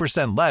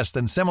 80% less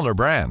than similar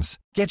brands.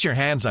 Get your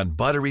hands on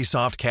buttery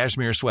soft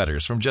cashmere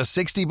sweaters from just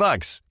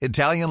 $60,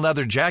 Italian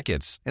leather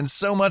jackets, and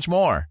so much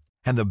more.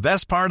 And the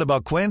best part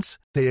about Quince,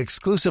 they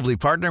exclusively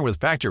partner with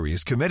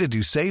factories committed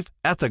to safe,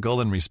 ethical,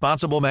 and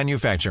responsible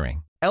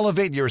manufacturing.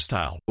 Elevate your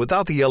style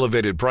without the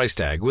elevated price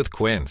tag with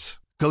Quince.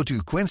 Go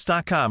to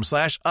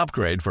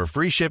quince.com/upgrade for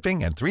free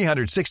shipping and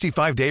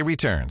 365-day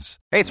returns.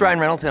 Hey, it's Ryan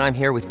Reynolds, and I'm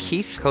here with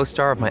Keith,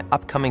 co-star of my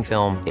upcoming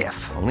film,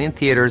 If, only in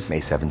theaters May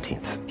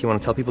 17th. Do you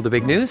want to tell people the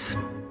big news?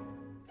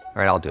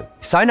 All right, I'll do it.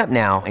 Sign up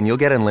now and you'll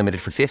get unlimited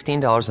for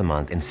 $15 a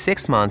month and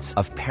 6 months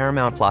of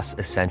Paramount Plus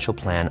Essential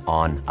Plan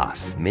on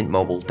us.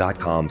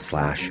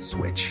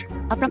 MintMobile.com/switch.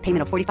 Upfront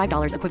payment of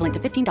 $45 equivalent to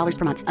 $15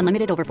 per month.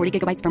 Unlimited over 40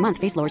 gigabytes per month.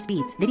 Face lower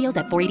speeds. Videos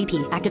at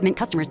 480p. Active Mint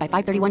customers by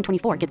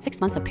 531.24 get 6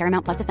 months of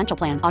Paramount Plus Essential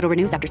Plan. Auto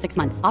renews after 6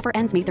 months. Offer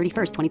ends May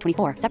 31st,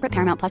 2024. Separate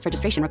Paramount Plus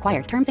registration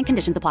required. Terms and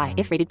conditions apply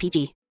if rated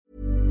PG.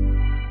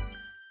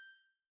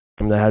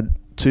 They had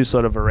 2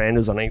 sort of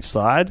verandas on each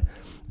side,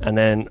 and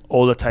then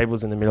all the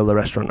tables in the middle of the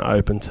restaurant are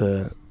open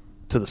to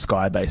the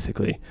sky,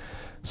 basically.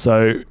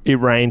 So it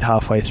rained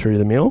halfway through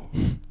the meal,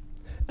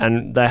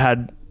 and they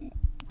have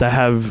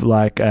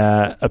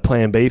a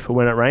plan B for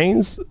when it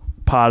rains.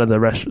 Part of the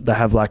restaurant, they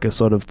have a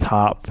sort of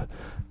tarp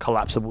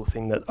collapsible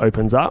thing that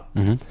opens up,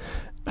 mm-hmm.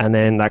 and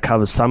then that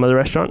covers some of the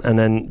restaurant, and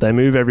then they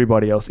move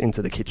everybody else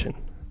into the kitchen.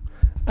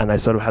 And they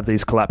sort of have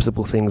these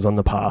collapsible things on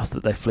the pass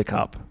that they flick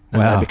up,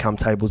 and they become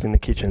tables in the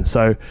kitchen.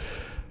 So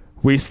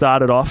we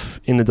started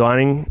off in the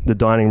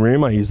dining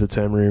room. I use the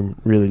term room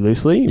really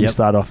loosely. Yep. We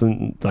started off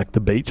in the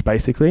beach,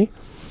 basically,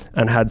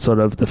 and had sort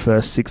of the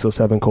first 6 or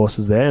 7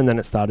 courses there, and then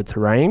it started to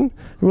rain.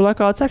 We were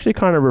like, oh, it's actually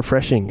kind of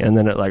refreshing. And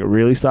then it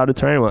really started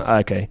to rain. We're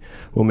like, okay,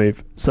 we'll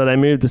move. So they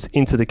moved us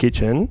into the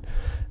kitchen,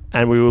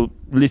 and we were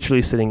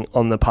literally sitting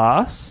on the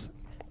pass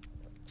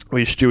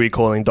with Stewie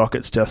calling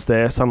dockets just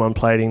there, someone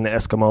plating the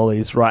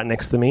escamoles right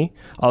next to me.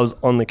 I was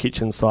on the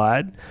kitchen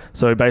side,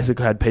 so we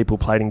basically had people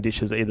plating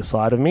dishes either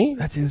side of me.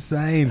 That's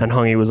insane. And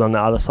Hongi was on the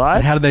other side.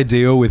 And how did they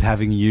deal with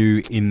having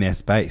you in their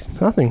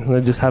space? Nothing.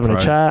 They're just having a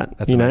chat,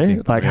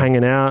 amazing.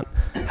 Hanging out,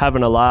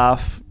 having a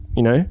laugh,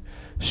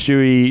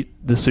 Stewie,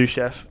 the sous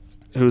chef,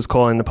 who was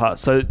calling the part.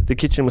 So the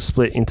kitchen was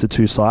split into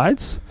 2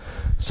 sides.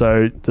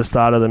 So the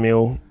start of the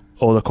meal,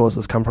 all the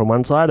courses come from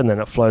one side, and then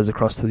it flows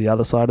across to the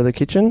other side of the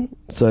kitchen,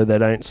 so they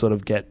don't sort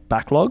of get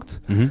backlogged.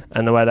 Mm-hmm.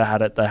 And the way they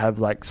had it, they have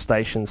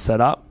stations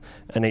set up,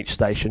 and each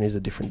station is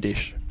a different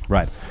dish.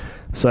 Right.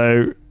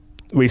 So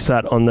we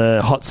sat on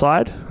the hot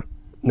side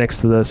next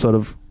to the sort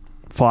of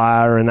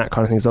fire and that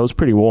kind of thing. So it was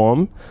pretty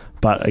warm,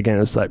 but again, it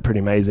was like pretty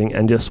amazing,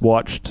 and just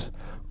watched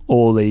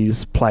all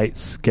these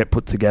plates get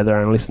put together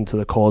and listened to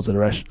the calls of the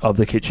rest of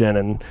the kitchen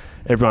and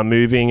everyone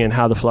moving and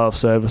how the flow of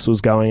service was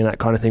going and that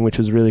kind of thing, which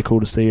was really cool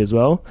to see as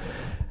well.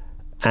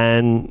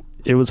 And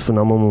it was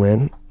phenomenal,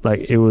 man.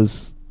 Like, it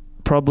was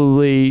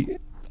probably,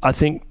 I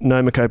think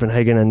Noma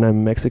Copenhagen and Noma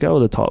Mexico are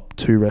the top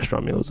 2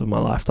 restaurant meals of my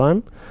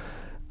lifetime.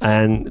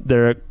 And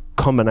they're a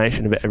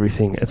combination of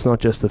everything. It's not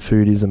just the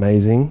food is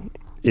amazing,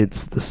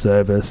 it's the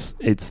service,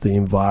 it's the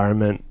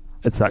environment,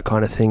 it's that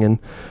kind of thing. And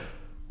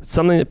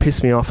something that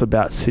pissed me off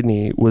about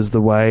Sydney was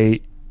the way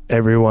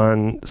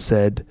everyone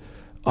said,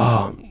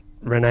 oh,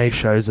 Renee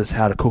shows us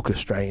how to cook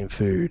Australian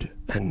food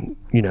and,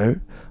 you know,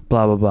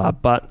 blah, blah, blah.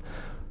 But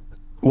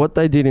what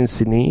they did in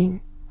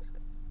Sydney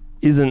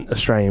isn't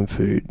Australian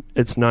food.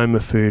 It's Noma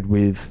food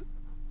with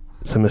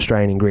some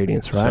Australian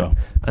ingredients, right? Sure.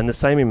 And the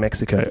same in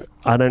Mexico.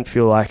 I don't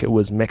feel like it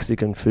was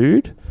Mexican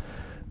food.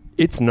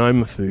 It's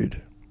Noma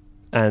food.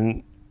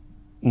 And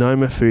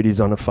Noma food is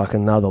on a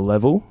fucking another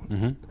level.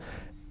 Mm-hmm.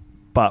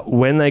 But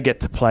when they get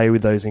to play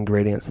with those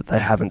ingredients that they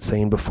haven't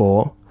seen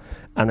before,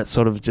 and it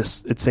sort of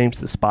just, it seems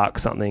to spark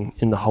something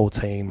in the whole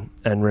team,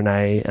 and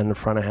Renee and the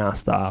front of house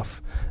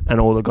staff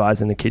and all the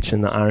guys in the kitchen,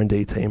 the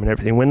R&D team and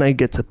everything, when they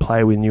get to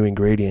play with new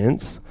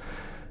ingredients,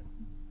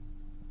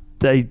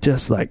 they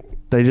just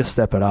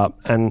step it up.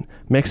 And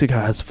Mexico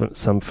has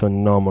some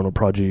phenomenal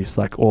produce,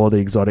 like all the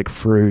exotic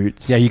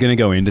fruits. Yeah, you're going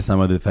to go into some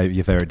of your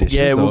favorite dishes?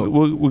 Yeah,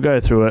 we'll go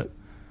through it.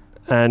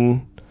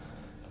 And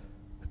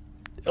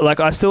like,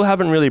 I still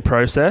haven't really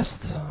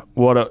processed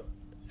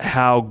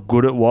how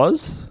good it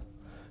was,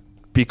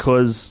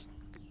 because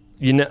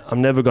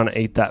I'm never going to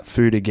eat that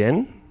food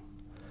again,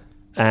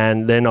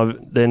 and then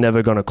they're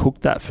never going to cook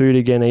that food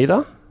again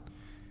either.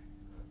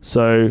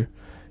 So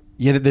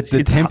yeah,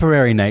 the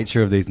temporary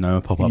nature of these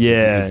Noma pop-ups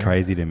is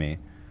crazy to me.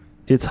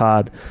 It's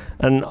hard.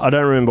 And I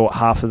don't remember what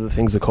half of the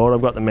things are called.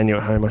 I've got the menu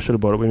at home. I should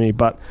have brought it with me.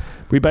 But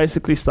we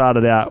basically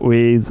started out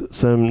with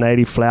some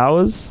native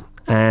flowers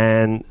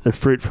and the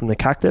fruit from the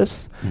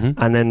cactus,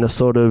 mm-hmm. and then the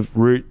sort of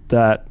root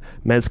that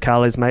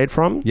mezcal is made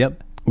from.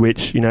 Yep.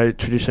 Which, you know,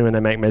 traditionally when they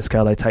make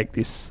mezcal, they take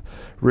this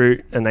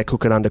root and they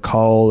cook it under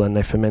coal and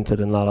they ferment it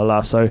and la la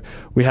la. So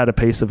we had a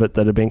piece of it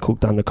that had been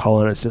cooked under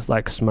coal, and it's just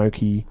like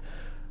smoky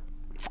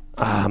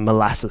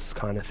molasses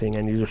kind of thing,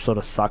 and you just sort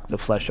of suck the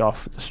flesh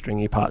off the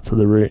stringy parts of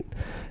the root.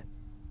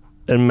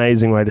 An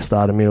amazing way to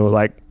start a meal,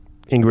 like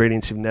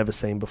ingredients you've never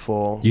seen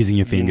before. Using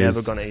your fingers. You're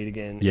never going to eat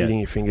again. Yeah. Eating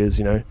your fingers,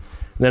 you know. And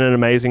then an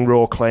amazing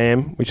raw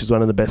clam, which is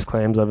one of the best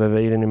clams I've ever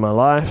eaten in my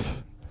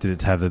life. Did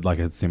it have like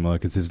a similar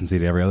consistency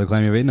to every other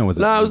clam you've eaten, or was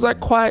it? No, it was like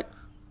quite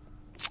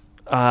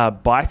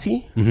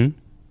bitey, mm-hmm.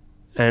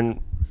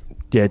 and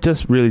yeah,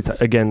 just really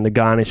again, the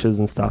garnishes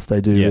and stuff they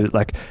do,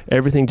 like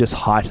everything just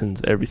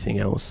heightens everything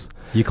else.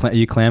 You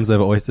clams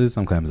over oysters?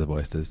 Some clams over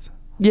oysters.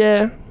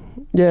 Yeah,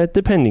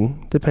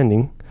 depending.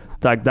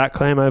 Like that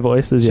clam over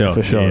oysters, yeah,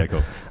 for sure. Yeah,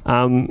 cool.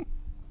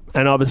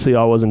 And obviously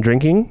I wasn't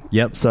drinking.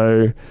 Yep.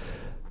 So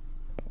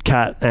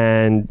Kat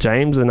and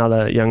James,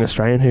 another young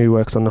Australian who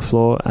works on the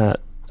floor at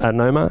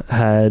Noma,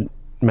 had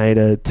made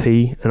an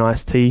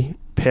iced tea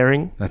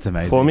pairing. That's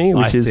amazing. For me,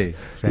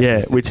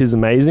 which is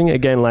amazing.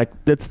 Again,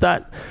 like that's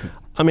that.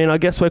 I mean, I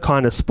guess we're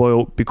kind of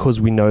spoiled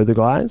because we know the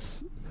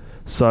guys.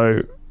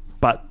 So,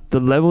 but the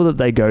level that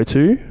they go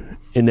to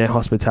in their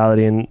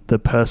hospitality and the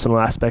personal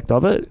aspect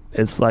of it,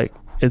 it's like,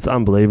 it's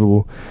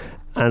unbelievable.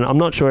 And I'm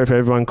not sure if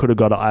everyone could have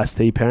got an iced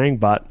tea pairing,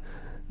 but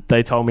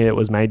they told me it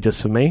was made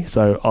just for me,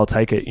 so I'll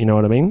take it, you know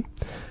what I mean?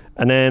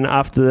 And then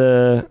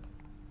after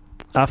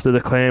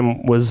the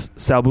clam was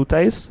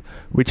salbutes,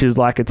 which is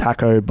like a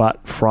taco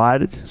but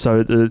fried.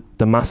 So the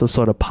masa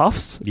sort of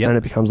puffs, and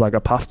it becomes like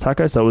a puffed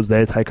taco. So it was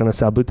their take on a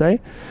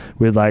salbute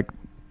with like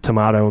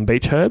tomato and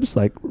beech herbs,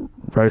 like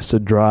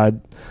roasted,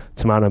 dried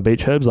tomato and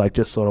beech herbs, like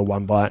just sort of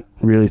one bite,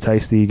 really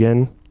tasty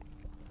again.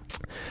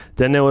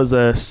 Then there was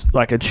a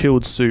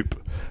chilled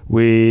soup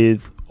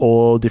with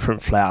all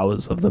different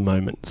flowers of the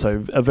moment.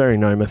 So a very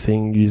Noma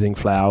thing, using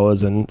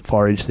flowers and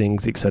forage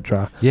things,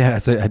 etc. Yeah.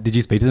 So did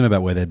you speak to them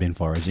about where they'd been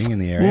foraging in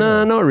the area?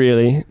 No, not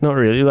really.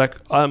 Like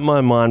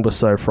my mind was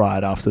so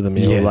fried after the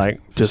meal. Yeah,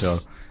 like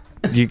just,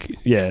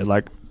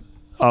 like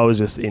I was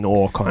just in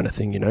awe kind of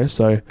thing, you know.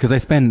 So because they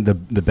spend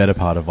the better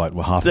part of like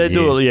half they a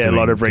year do a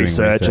lot of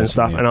research and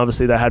stuff. Yeah. And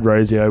obviously they had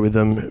Rosio with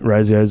them.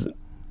 Rosio's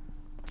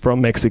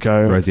from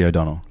Mexico. Rosie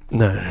O'Donnell.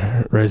 No,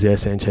 Rosio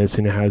Sanchez,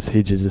 who now has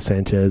Hijja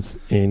Sanchez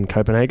in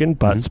Copenhagen,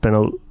 but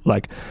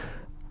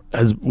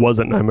was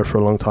at Noma for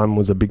a long time,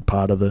 was a big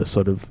part of the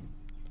sort of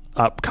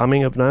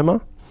upcoming of Noma.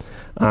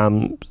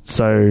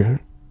 So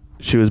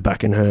she was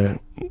back in her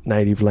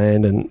native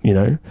land, and, you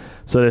know,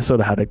 so they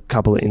sort of had a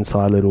couple of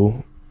inside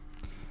little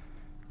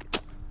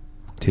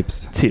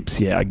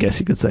tips, yeah, I guess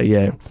you could say,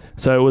 yeah.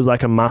 So it was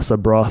like a masa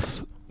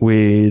broth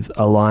with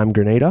a lime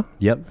granita.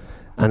 Yep.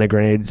 And the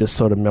granita just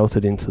sort of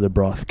melted into the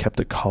broth, kept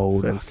it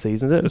cold and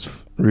seasoned it. It was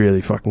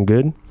really fucking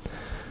good.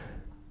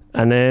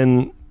 And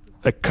then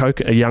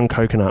a young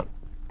coconut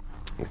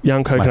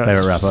Young coconut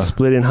favourite rapper.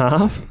 split in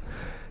half.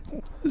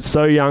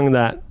 So young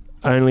that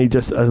only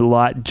just a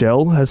light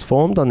gel has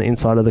formed on the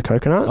inside of the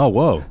coconut. Oh,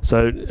 whoa.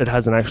 So it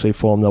hasn't actually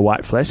formed the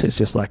white flesh. It's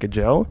just like a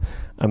gel.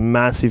 A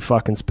massive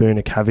fucking spoon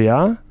of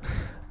caviar.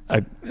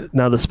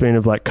 Another spoon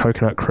of like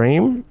coconut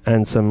cream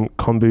and some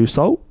kombu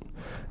salt.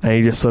 And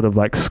you just sort of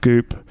like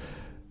scoop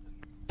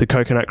the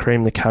coconut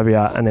cream, the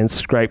caviar, and then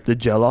scrape the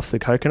gel off the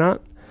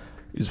coconut.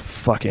 It's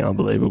fucking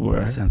unbelievable, bro.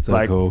 That sounds so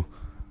like, cool.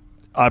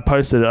 I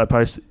posted,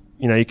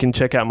 you know, you can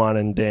check out mine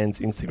and Dan's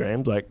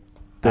Instagrams. Like,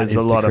 there's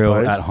a lot of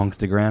posts. At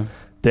Honkstagram.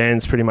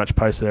 Dan's pretty much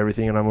posted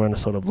everything, and I'm going to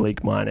sort of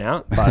leak mine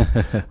out. But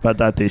but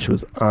that dish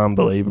was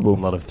unbelievable. A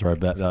lot of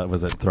throwback.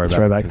 Was it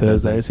Throwback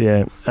Thursdays?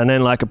 Yeah. And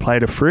then like a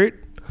plate of fruit,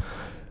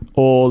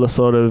 all the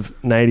sort of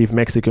native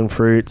Mexican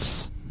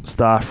fruits,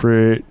 star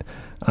fruit.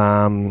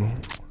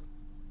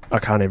 I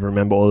can't even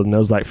remember all of them. There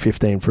was like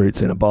 15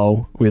 fruits in a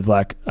bowl with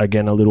like,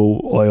 again, a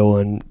little oil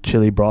and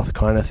chili broth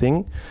kind of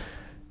thing.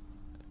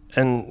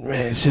 And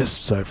man, it's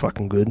just so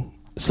fucking good.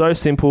 So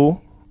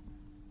simple,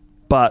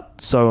 but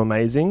so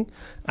amazing.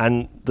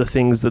 And the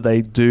things that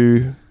they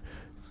do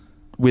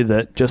with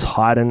it just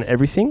heighten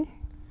everything.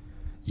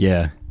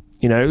 Yeah.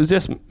 You know, it was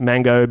just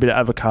mango, a bit of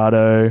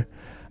avocado,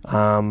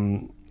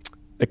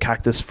 a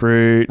cactus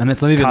fruit. And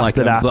it's not even like,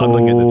 I'm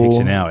looking at the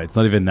picture now. It's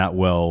not even that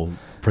well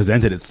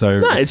presented. It's so...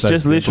 No, it's so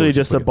just simple. literally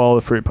just a bowl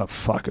of fruit, but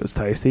fuck, it was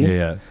tasty.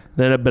 Yeah.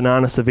 Then a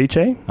banana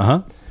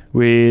ceviche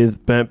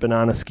with burnt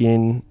banana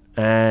skin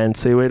and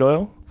seaweed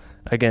oil.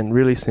 Again,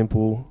 really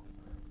simple,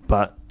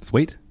 but...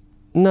 Sweet?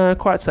 No,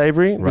 quite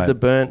savoury with the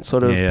burnt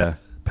sort of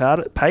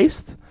powder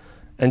paste,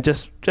 and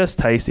just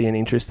tasty and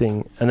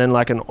interesting. And then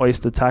like an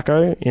oyster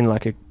taco in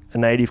like a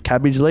native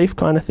cabbage leaf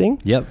kind of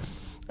thing. Yep.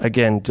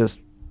 Again, just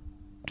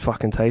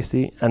fucking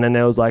tasty. And then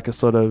there was like a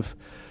sort of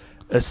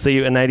a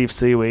native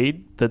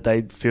seaweed that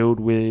they'd filled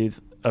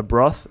with a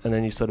broth, and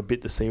then you sort of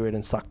bit the seaweed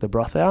and suck the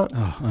broth out.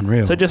 Oh,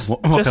 unreal. So just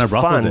what kind of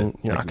broth fun. was it?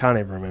 You know, I can't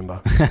even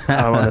remember.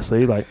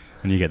 Honestly, like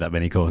when you get that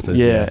many courses.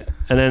 Yeah.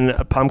 And then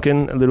a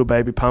pumpkin, a little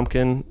baby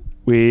pumpkin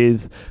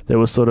that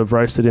was sort of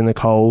roasted in the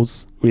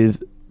coals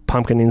with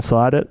pumpkin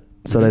inside it.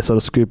 So they sort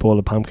of scoop all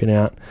the pumpkin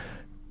out,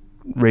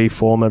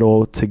 reform it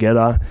all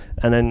together,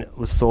 and then it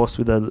was sauced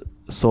with a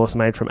sauce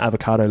made from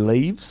avocado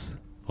leaves.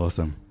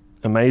 Awesome.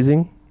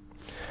 Amazing.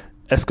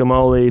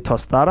 Escamoli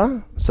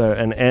tostada, so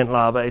an ant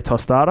larvae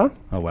tostada.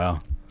 Oh, wow.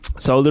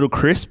 So a little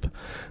crisp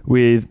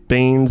with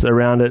beans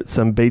around it,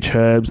 some beach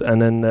herbs, and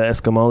then the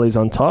escamoles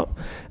on top.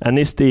 And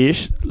this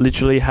dish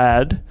literally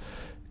had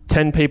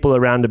 10 people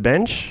around a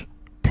bench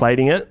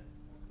plating it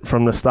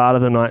from the start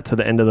of the night to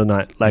the end of the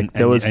night. Like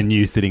and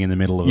you sitting in the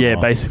middle of it. Yeah,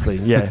 basically,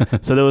 yeah.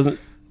 So there was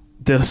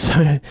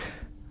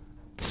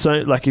so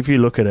like if you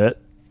look at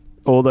it,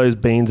 all those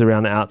beans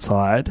around the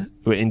outside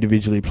were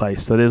individually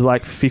placed. So there's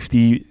like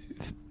 50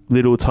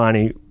 little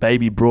tiny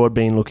baby broad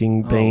bean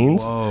looking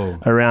beans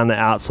around the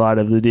outside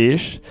of the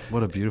dish.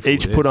 What a beautiful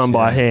Each dish, put on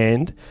by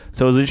hand.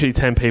 So it was literally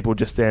 10 people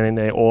just standing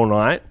there all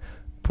night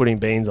putting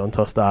beans on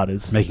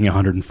tostadas. Making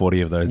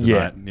 140 of those a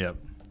night. Yep.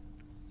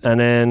 And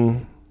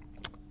then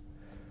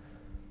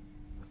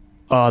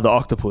the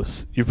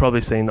octopus. You've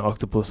probably seen the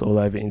octopus all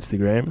over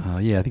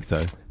Instagram. Yeah, I think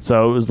so.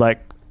 So it was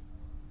like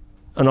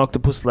an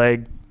octopus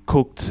leg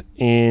cooked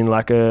in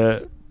like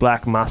a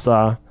black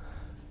masa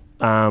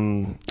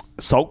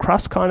salt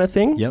crust kind of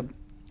thing. Yep.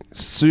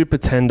 Super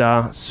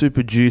tender,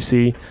 super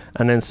juicy,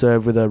 and then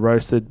served with a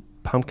roasted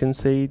pumpkin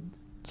seed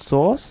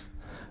sauce.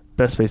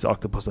 Best piece of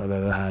octopus I've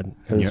ever had.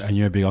 And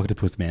you're a big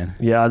octopus man.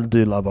 Yeah, I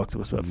do love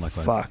octopus, but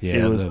Likewise. fuck,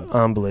 Yeah, it was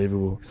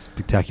unbelievable.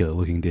 Spectacular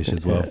looking dish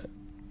as well. Yeah.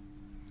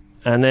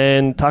 And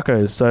then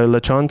tacos. So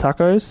lechon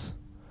tacos,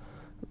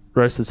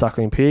 roasted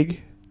suckling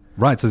pig.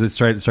 Right, so that's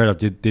straight up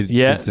did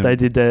they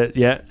did that.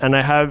 Yeah, and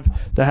they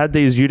had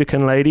these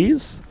Yucatecan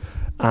ladies,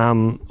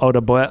 old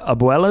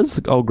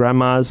abuelas, old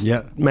grandmas,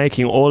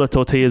 making all the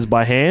tortillas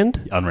by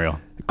hand. Unreal.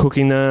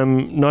 Cooking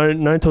them,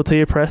 no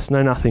tortilla press,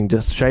 no nothing,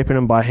 just shaping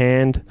them by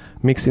hand,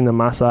 mixing the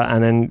masa,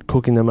 and then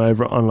cooking them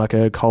over on like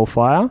a coal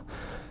fire.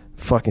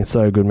 Fucking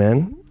so good,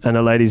 man. And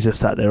the ladies just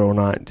sat there all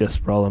night,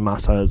 just rolling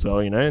masa as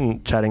well, you know,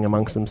 and chatting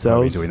amongst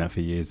themselves. I've been doing that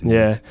for years.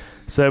 Yeah.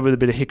 Served with a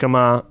bit of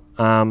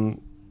jicama,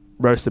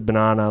 roasted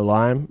banana,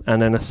 lime,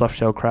 and then a soft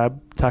shell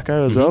crab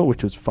taco as well,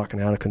 which was fucking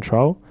out of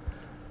control.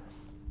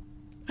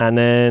 And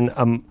then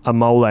a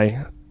mole.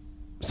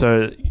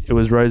 So it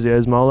was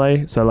Rosier's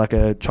mole, so like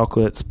a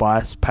chocolate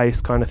spice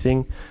paste kind of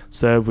thing,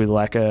 served with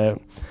like a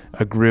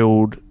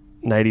grilled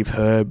native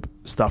herb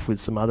stuffed with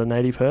some other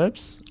native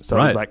herbs. So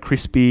it was like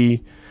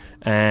crispy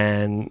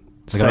and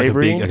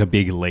savoury. Like a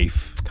big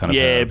leaf kind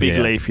of herb. Big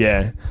leaf,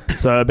 yeah.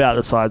 So about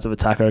the size of a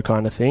taco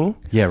kind of thing.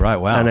 Yeah, right,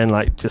 wow. And then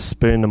like just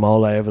spoon the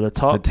mole over the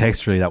top. So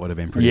texturally that would have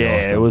been pretty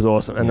awesome. Yeah, it was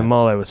awesome. And the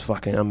mole was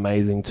fucking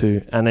amazing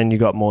too. And then you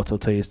got more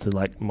tortillas to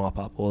like mop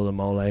up all the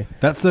mole.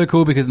 That's so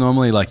cool because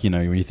normally like, you know,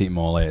 when you think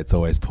mole, it's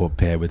always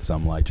paired with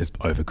some like just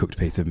overcooked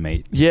piece of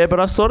meat. Yeah, but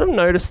I've sort of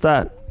noticed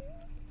that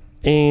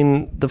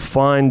in the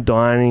fine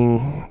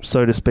dining,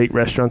 so to speak,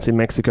 restaurants in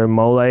Mexico,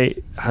 mole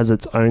has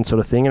its own sort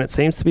of thing, and it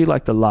seems to be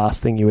like the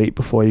last thing you eat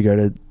before you go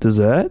to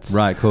desserts.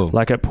 Right, cool.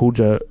 Like at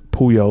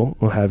Puyo,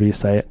 or however you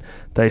say it,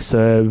 they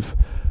serve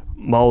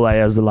mole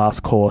as the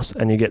last course,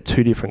 and you get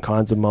 2 different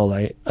kinds of mole.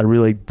 A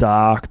really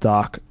dark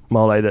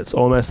mole that's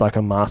almost like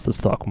a master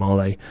stock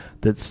mole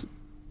that's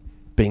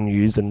been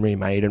used and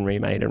remade.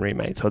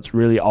 So it's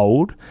really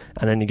old,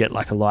 and then you get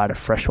like a lighter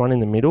fresh one in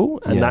the middle,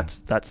 and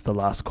that's the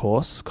last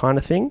course kind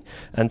of thing.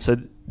 And so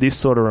this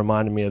sort of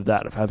reminded me of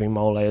that, of having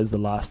mole as the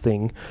last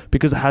thing,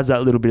 because it has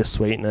that little bit of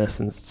sweetness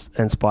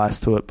and spice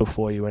to it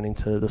before you went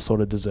into the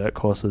sort of dessert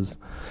courses.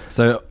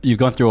 So you've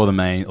gone through all the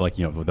main, like,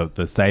 you know,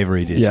 the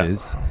savoury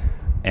dishes,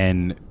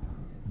 and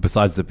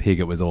besides the pig,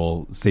 it was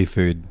all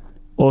seafood,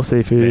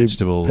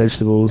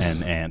 vegetables,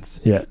 and ants.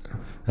 Yeah,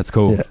 that's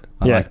cool. Yeah.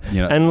 I like, you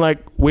know, and like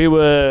we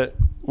were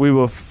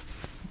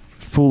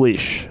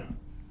foolish,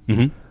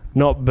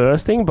 not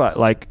bursting, but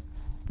like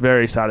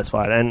very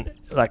satisfied, and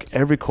like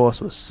every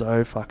course was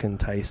so fucking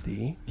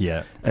tasty,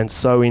 and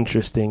so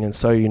interesting and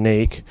so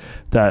unique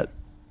that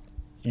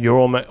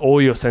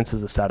all your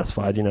senses are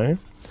satisfied, you know. And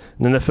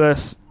then the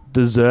first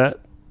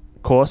dessert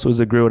course was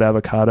a grilled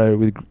avocado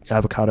with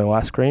avocado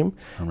ice cream.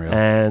 Unreal.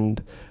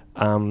 And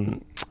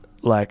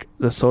like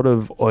the sort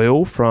of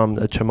oil from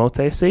the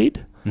chamote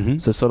seed.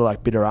 So sort of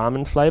like bitter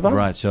almond flavour.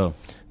 Right, sure.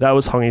 That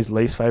was Hongi's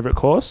least favourite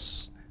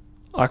course.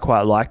 I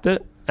quite liked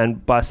it.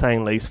 And by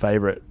saying least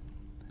favourite,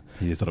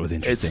 he just thought it was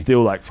interesting. It's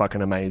still like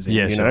fucking amazing,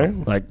 you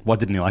know? Like, what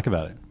didn't you like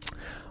about it?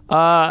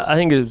 I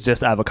think it was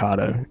just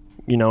avocado.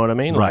 You know what I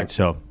mean? Right, like,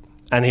 sure.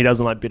 And he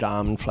doesn't like bitter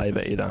almond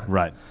flavour either.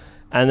 Right.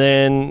 And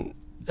then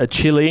a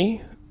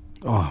chili.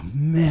 Oh,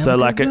 man. So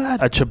like a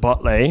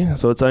chipotle.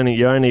 So it's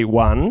you only eat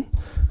one.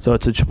 So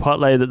it's a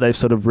chipotle that they've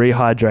sort of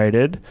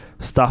rehydrated,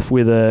 stuffed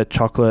with a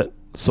chocolate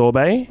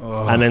sorbet,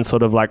 and then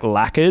sort of like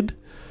lacquered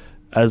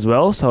as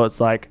well. So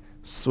it's like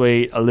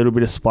sweet, a little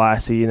bit of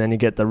spicy, and then you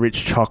get the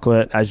rich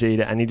chocolate as you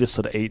eat it, and you just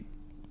sort of eat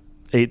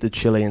the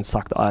chili and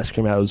suck the ice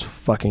cream out. It was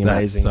fucking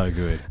amazing. That's so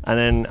good.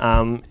 And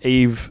then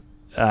Eve,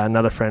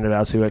 another friend of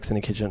ours who works in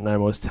the kitchen at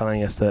Noma, was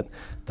telling us that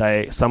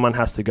someone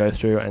has to go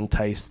through and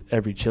taste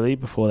every chili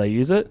before they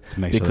use it,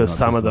 because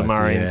some of them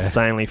are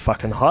insanely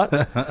fucking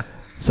hot.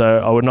 So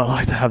I would not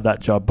like to have that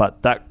job, but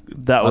that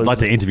I'd like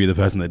to interview the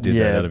person that did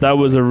that. Yeah, that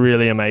was a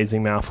really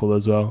amazing mouthful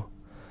as well.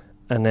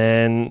 And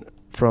then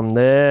from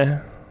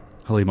there,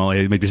 holy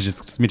moly, Mitch is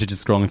just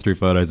scrolling through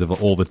photos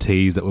of all the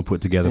teas that were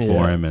put together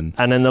for him,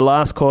 and then the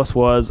last course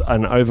was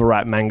an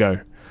overripe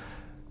mango.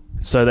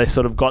 So they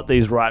sort of got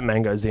these ripe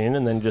mangoes in,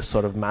 and then just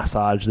sort of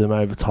massaged them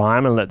over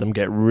time and let them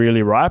get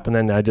really ripe, and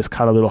then they just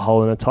cut a little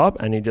hole in the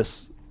top, and he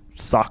just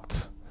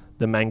sucked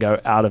the mango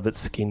out of its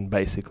skin,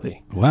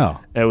 basically. Wow.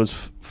 It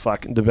was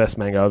fucking the best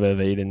mango I've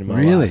ever eaten in my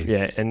life.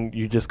 Yeah, and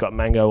you just got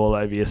mango all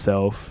over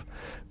yourself.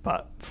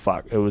 But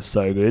fuck, it was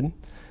so good.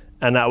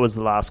 And that was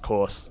the last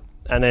course.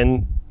 And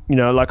then, you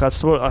know, like I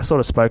sort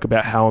of spoke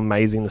about how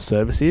amazing the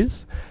service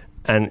is.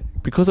 And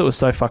because it was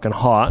so fucking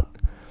hot,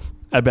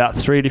 about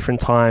 3 different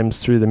times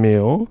through the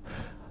meal,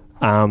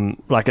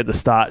 like at the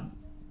start,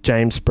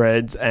 James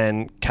Spreads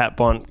and Kat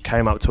Bont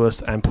came up to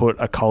us and put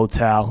a cold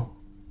towel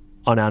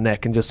on our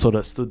neck and just sort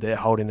of stood there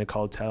holding the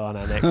cold towel on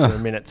our neck for a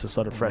minute to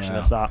sort of freshen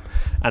us up.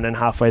 And then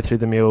halfway through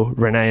the meal,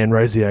 Renee and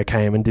Rosio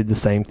came and did the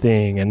same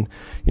thing. And,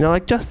 you know,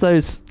 like just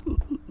those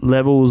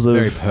levels of...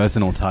 very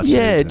personal touches.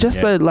 Yeah,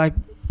 like...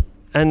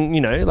 And,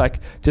 you know, like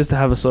just to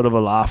have a sort of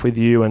a laugh with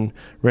you, and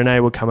Renee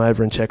would come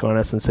over and check on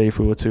us and see if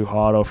we were too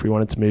hot or if we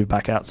wanted to move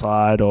back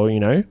outside, or, you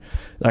know,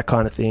 that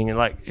kind of thing. And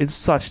like,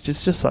 it's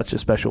just such a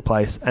special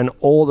place. And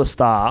all the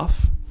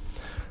staff...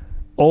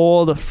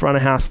 all the front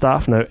of house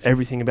staff know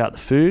everything about the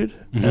food,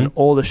 and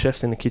all the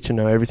chefs in the kitchen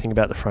know everything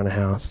about the front of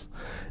house.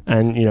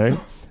 And, you know,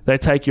 they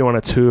take you on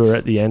a tour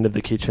at the end of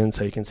the kitchen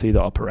so you can see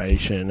the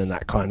operation and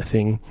that kind of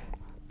thing.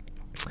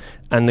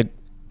 And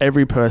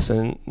every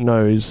person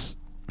knows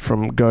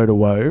from go to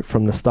woe,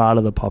 from the start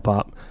of the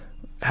pop-up,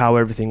 how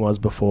everything was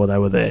before they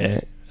were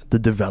there, the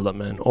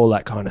development, all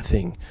that kind of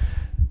thing.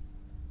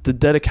 The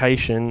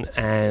dedication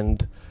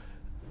and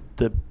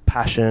the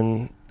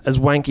passion, as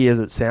wanky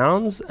as it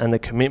sounds, and the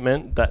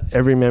commitment that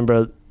every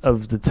member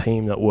of the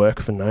team that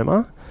work for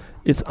Noma,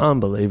 it's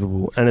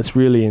unbelievable. And it's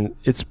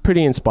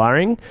pretty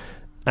inspiring.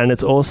 And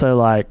it's also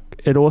like,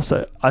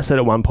 I said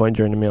at one point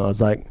during the meal, I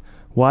was like,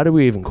 why do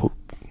we even cook?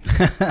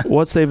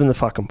 What's even the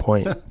fucking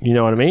point? You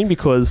know what I mean?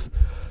 Because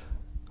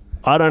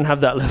I don't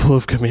have that level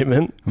of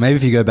commitment. Maybe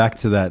if you go back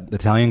to that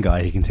Italian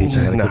guy, he can teach you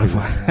how to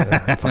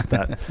cook. Fuck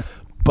that.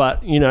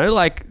 But, you know,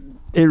 like,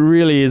 it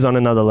really is on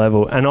another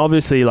level. And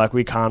obviously, like,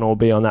 we can't all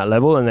be on that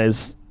level, and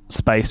there's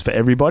space for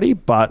everybody,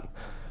 but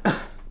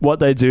what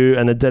they do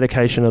and the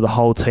dedication of the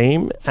whole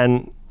team,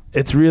 and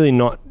it's really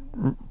not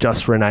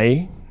just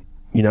Renee,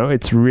 you know,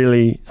 it's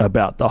really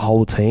about the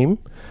whole team,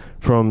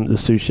 from the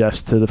sous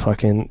chefs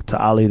to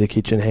Ali, the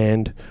kitchen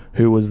hand,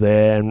 who was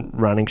there and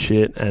running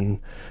shit and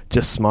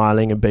just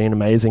smiling and being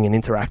amazing and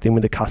interacting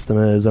with the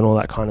customers and all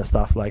that kind of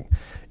stuff. Like,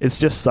 it's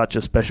just such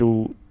a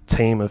special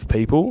team of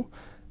people.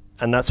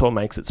 and that's what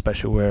makes it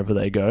special wherever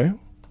they go.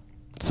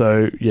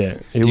 So yeah.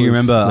 Do you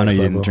remember? I know you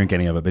didn't drink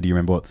any of it, but do you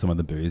remember what some of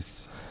the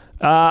booze?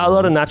 A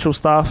lot of natural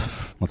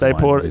stuff. They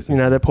poured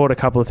a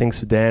couple of things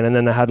for Dan, and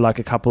then they had like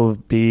a couple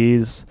of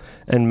beers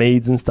and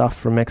meads and stuff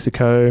from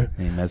Mexico.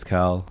 Any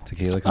mezcal,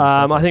 tequila kind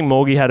of stuff? I think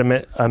Morgie had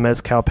a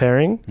mezcal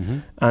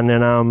pairing, and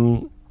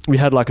then we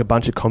had like a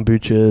bunch of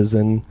kombuchas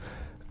and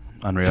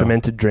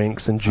fermented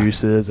drinks and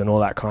juices and all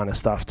that kind of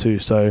stuff too.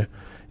 So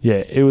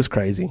yeah, it was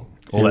crazy.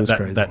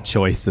 That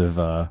choice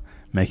of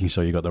making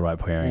sure you got the right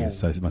pairing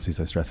it must be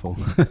so stressful.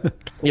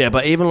 Yeah,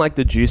 but even like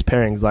the juice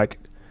pairings, like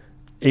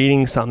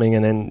eating something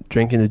and then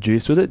drinking the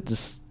juice with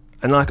it,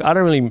 and like I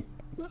don't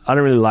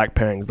really like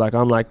pairings. Like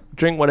I'm like,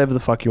 drink whatever the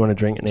fuck you want to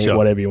drink and eat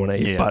whatever you want to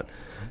eat. Yeah. But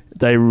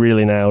they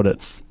really nailed it.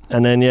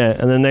 And then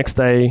and the next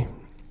day,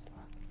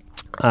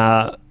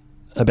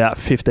 about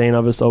 15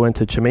 of us all went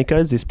to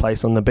Chimico's, this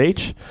place on the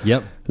beach.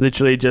 Yep.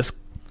 Literally just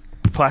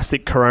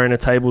plastic Corona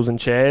tables and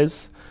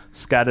chairs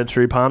scattered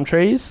through palm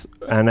trees,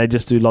 and they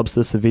just do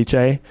lobster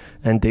ceviche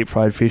and deep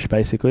fried fish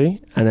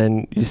basically, and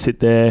then you sit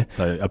there.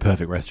 So a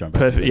perfect restaurant.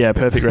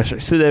 Perfect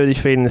restaurant. Sit there with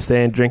your feet in the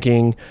stand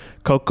drinking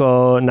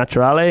Coco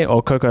Naturale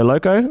or Coco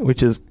Loco,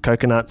 which is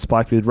coconut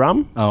spiked with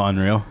rum. Oh,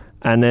 unreal.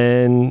 And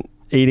then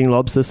eating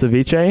lobster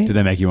ceviche. Did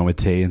they make you one with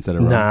tea instead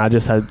of rum? Nah, I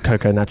just had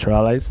Coco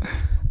Naturales.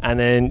 And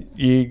then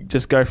you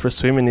just go for a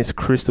swim in this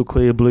crystal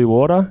clear blue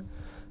water.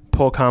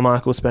 Poor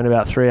Carmichael spent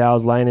about 3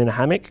 hours laying in a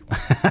hammock.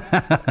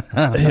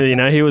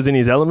 He was in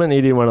his element.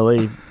 He didn't want to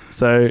leave.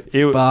 So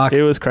it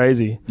was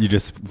crazy. You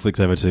just flicked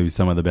over to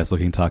some of the best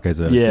looking tacos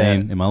I've ever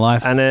seen in my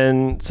life. And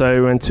then, so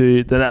we went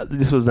to,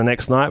 this was the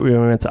next night, we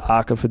went to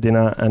Arca for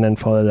dinner and then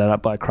followed that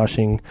up by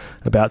crushing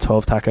about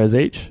 12 tacos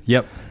each.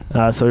 Yep.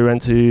 So we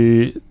went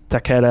to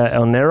Taquera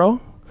El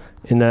Nero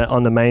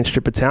on the main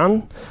strip of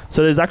town.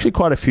 So there's actually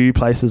quite a few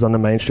places on the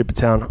main strip of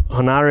town.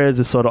 Honarias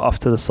is sort of off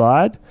to the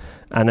side.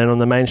 And then on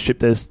the main strip,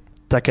 there's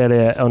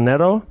Taqueria El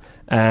Nero,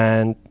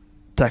 and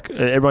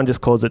everyone just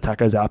calls it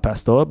Tacos Al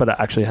Pastor, but it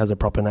actually has a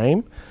proper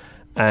name.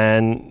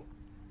 And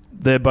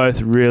they're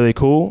both really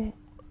cool,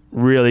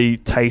 really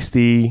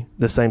tasty,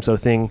 the same sort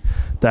of thing.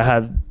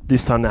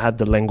 This time they had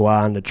the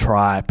lengua and the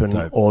tripe and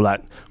all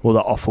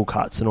the offal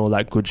cuts and all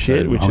that good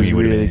shit, which is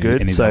really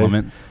good.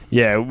 So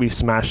yeah, we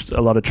smashed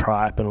a lot of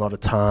tripe and a lot of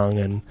tongue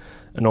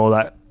and all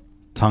that.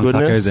 Tongue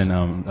goodness.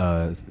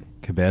 Tacos and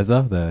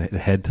cabeza, the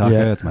head taco.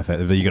 Yeah. That's my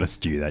favorite. But you got to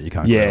stew that. You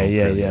can't.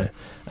 Yeah.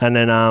 And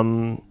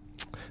then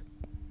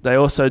they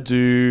also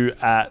do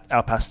at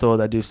Al Pastor.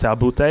 They do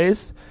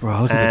salbutes.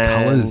 Bro, look at the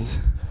colors.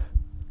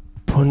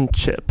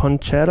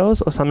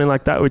 Poncheros or something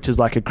like that, which is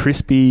like a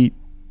crispy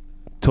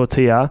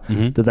tortilla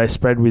that they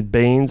spread with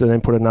beans and then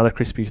put another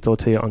crispy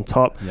tortilla on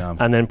top. Yum.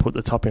 And then put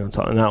the topping on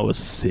top, and that was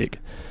sick.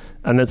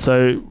 And then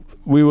so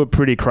we were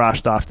pretty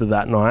crushed after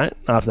that night,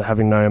 after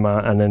having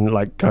Noma and then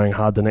like going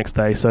hard the next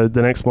day. So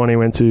the next morning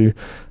we went to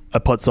a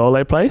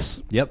pozzole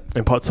place. Yep.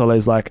 And pozzole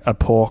is like a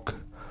pork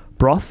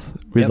broth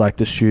with like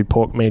the stewed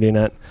pork meat in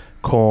it,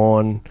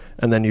 corn,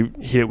 and then you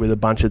hit it with a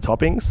bunch of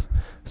toppings.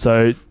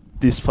 So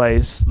this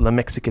place, La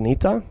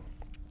Mexicanita,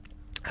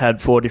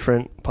 had 4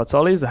 different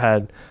pozzoles. It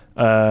had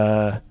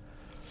a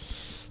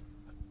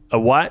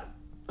white,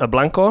 a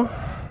blanco,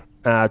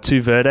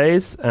 2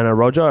 verdes, and a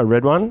rojo, a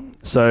red one.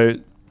 So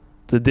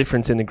the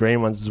difference in the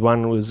green ones is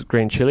one was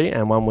green chili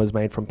and one was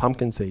made from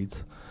pumpkin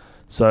seeds.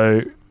 So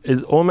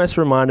it almost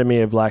reminded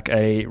me of like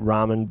a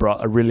ramen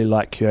broth, a really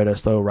light Kyoto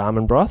style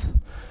ramen broth.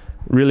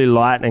 Really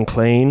light and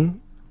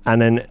clean.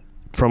 And then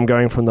from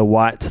going from the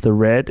white to the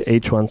red,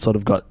 each one sort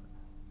of got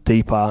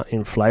deeper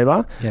in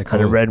flavor. Yeah, cool.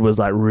 And the red was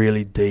like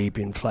really deep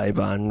in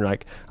flavor and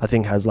like I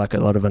think has like a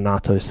lot of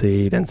annatto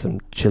seed and some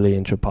chili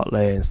and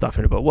chipotle and stuff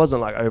in it, but it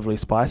wasn't like overly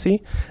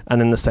spicy.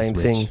 And then the same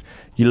thing,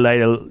 you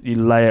lay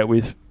it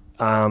with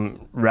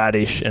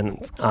radish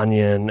and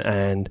onion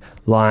and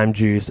lime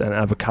juice and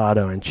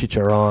avocado and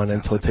chicharron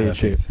and tortilla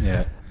chip.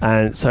 Yeah.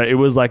 And so it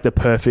was like the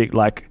perfect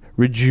like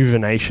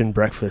rejuvenation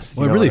breakfast.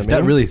 Well,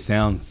 that really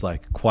sounds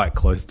like quite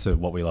close to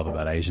what we love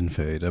about Asian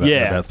food.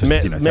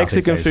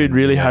 Mexican food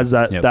really has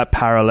that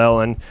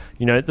parallel, and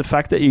the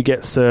fact that you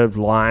get served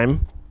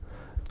lime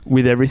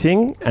with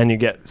everything and you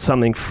get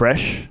something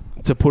fresh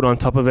to put on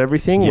top of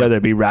everything, whether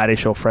it be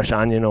radish or fresh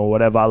onion or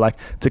whatever, like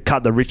to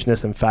cut the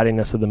richness and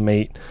fattiness of the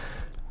meat.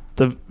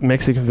 The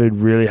Mexican food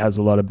really has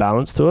a lot of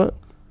balance to it.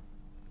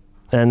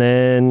 And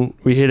then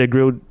we hit a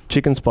grilled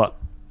chicken spot,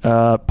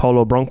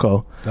 Polo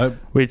Bronco,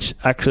 which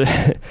actually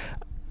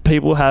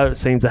people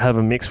seem to have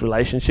a mixed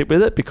relationship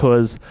with it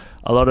because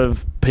a lot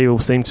of people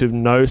seem to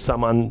know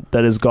someone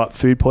that has got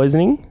food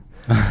poisoning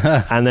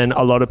and then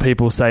a lot of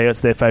people say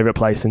it's their favorite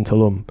place in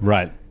Tulum.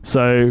 Right.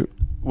 So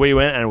we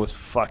went and it was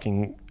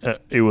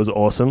it was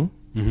awesome.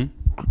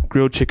 Mm-hmm.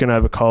 Grilled chicken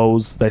over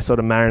coals. They sort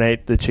of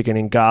marinate the chicken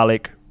in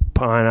garlic,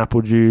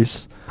 pineapple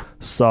juice,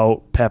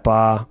 salt,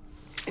 pepper,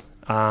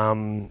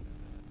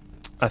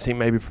 I think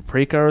maybe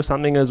paprika or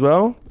something as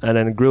well, and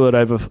then grill it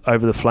over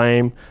the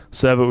flame,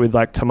 serve it with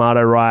like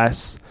tomato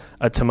rice,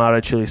 a tomato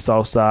chili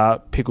salsa,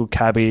 pickled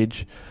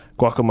cabbage,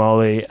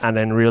 guacamole, and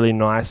then really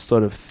nice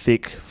sort of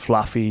thick,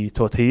 fluffy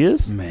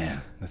tortillas.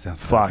 Man. That sounds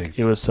Fuck, perfect.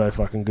 it was so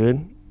fucking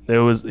good. It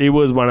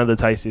was one of the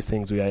tastiest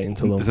things we ate in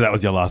Tulum. So that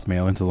was your last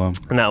meal in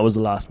Tulum? And that was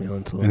the last meal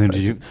in Tulum. And then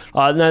did you...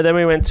 No, then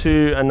we went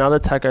to another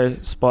taco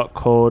spot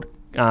called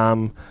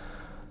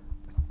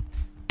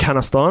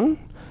Canaston.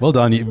 Well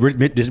done.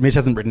 Mitch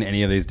hasn't written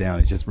any of these down.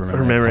 He's just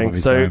remembering.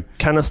 So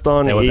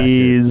Canaston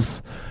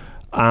is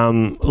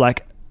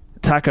like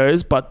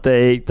tacos, but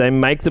they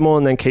make them all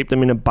and then keep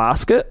them in a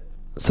basket.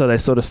 So they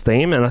sort of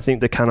steam, and I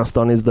think the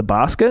Canaston is the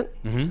basket.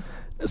 Mm-hmm.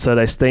 So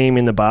they steam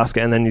in the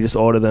basket, and then you just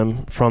order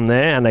them from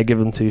there, and they give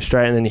them to you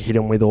straight, and then you hit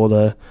them with all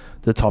the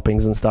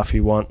toppings and stuff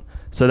you want.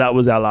 So that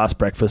was our last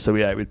breakfast that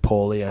we ate with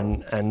Paulie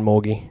and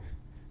Morgie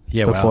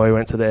before we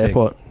went to the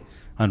airport.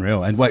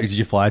 Unreal. And wait, did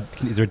you fly?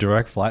 Is there a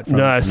direct flight from...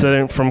 No, so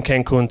then from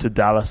Cancun to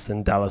Dallas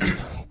and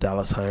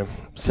Dallas home.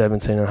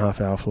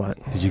 17.5-hour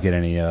flight. Did you get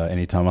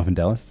any time off in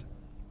Dallas?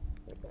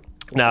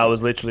 No, it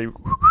was literally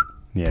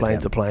plane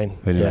to plane.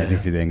 But amazing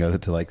if you then got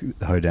to like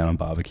hoe down on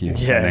barbecue and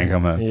then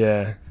come home.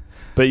 Yeah.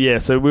 But yeah,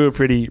 so we were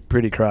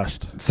pretty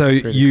crushed. So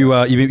you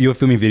were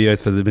filming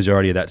videos for the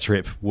majority of that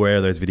trip. Where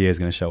are those videos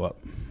going to show up?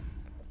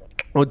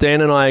 Well,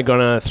 Dan and I are going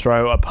to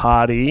throw a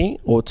party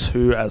or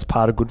two as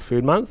part of Good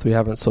Food Month. We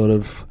haven't sort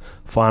of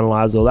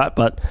finalised all that,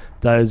 but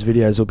those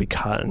videos will be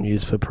cut and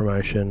used for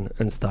promotion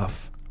and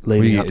stuff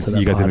leading up to that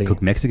You guys party. going to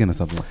cook Mexican or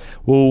something?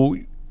 Well,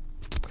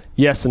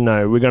 yes and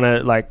no. We're going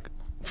to like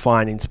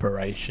find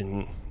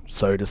inspiration,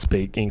 so to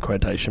speak, in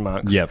quotation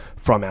marks,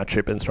 from our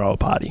trip and throw a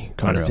party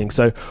kind of thing.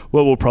 So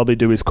what we'll probably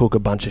do is cook a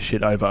bunch of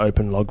shit over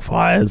open log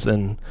fires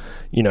and,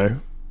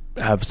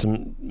 have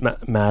some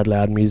mad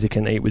loud music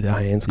and eat with our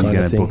hands kind of thing.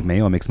 You're going to book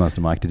me or Mixmaster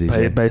Mike to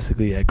DJ?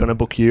 Basically, going to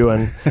book you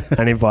and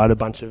invite a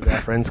bunch of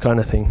our friends kind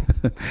of thing.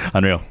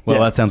 Unreal.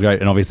 Well, that sounds great.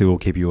 And obviously we'll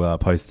keep you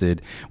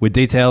posted with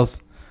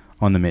details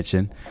on the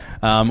Mitchin.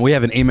 We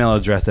have an email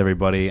address,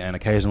 everybody, and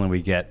occasionally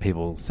we get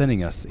people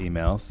sending us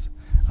emails.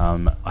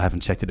 I haven't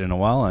checked it in a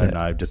while, and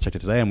I just checked it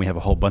today, and we have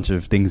a whole bunch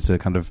of things to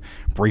kind of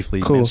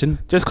briefly mention.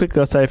 Just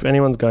quickly, I'll say if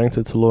anyone's going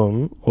to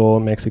Tulum or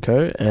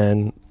Mexico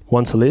and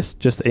wants a list,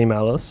 just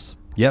email us.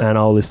 Yep. And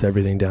I'll list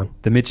everything down.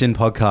 The Mitchin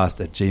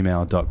podcast at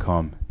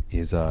gmail.com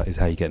is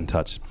how you get in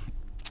touch.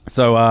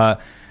 So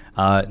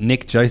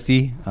Nick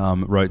Josie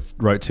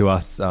wrote to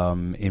us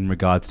in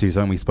regards to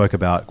something we spoke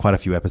about quite a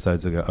few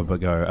episodes ago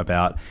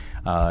about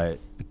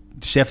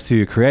chefs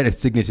who create a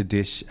signature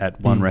dish at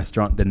one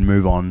restaurant, then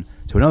move on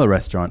to another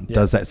restaurant. Yep.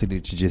 Does that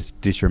signature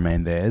dish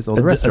remain theirs or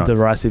the restaurant's? A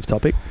derisive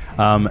topic.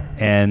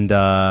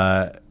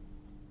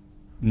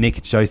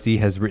 Nick Josie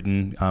has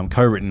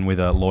co-written with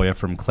a lawyer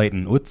from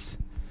Clayton Utz,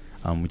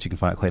 which you can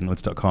find at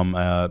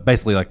claytonwoods.com.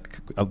 Basically, like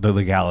the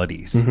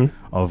legalities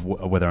of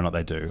whether or not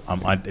they do.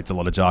 It's a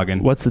lot of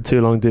jargon. What's the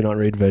too long do not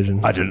read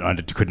version? I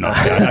could not.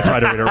 I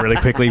tried to read it really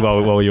quickly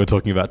while you were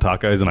talking about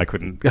tacos, and I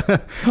couldn't.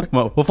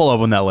 Well, we'll follow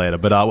up on that later,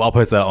 but I'll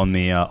post that on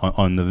the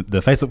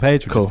Facebook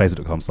page, which is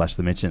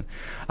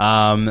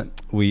facebook.com/themmitchin.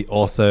 We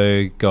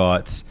also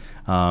got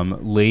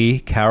Lee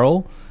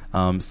Carroll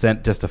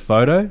sent just a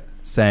photo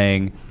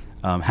saying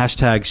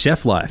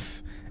 #cheflife.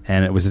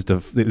 And it was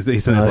just he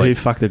sent us he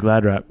fucked a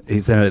Glad wrap.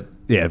 He sent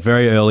it,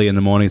 very early in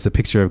the morning. It's a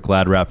picture of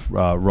Glad wrap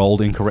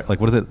rolled incorrect.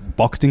 Like, what is it?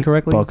 Boxed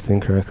incorrectly? Boxed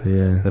incorrectly,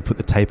 yeah. They put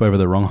the tape over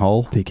the wrong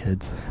hole.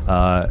 Dickheads.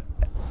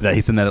 That he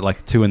sent that at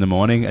like 2 a.m,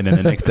 and then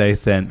the next day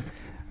sent,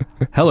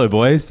 "Hello,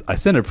 boys. I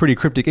sent a pretty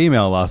cryptic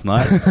email last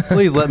night.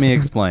 Please let me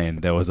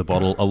explain. There was a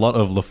lot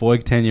of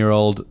Lafogue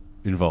 10-year-old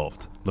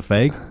involved.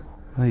 Lafayette?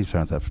 You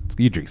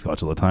drink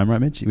scotch all the time,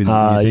 right, Mitch?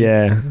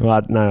 Yeah.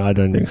 Well, no, I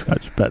don't drink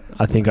scotch, but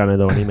I think I know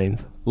the one he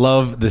means.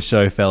 Love the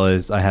show,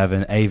 fellas. I have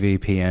an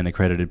AVPN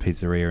accredited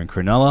pizzeria in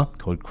Cronulla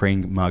called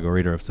Cream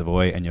Margarita of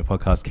Savoy, and your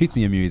podcast keeps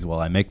me amused while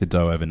I make the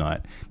dough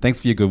overnight. Thanks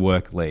for your good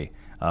work, Lee.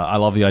 I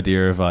love the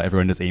idea of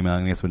everyone just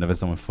emailing us whenever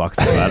someone fucks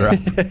the ladder.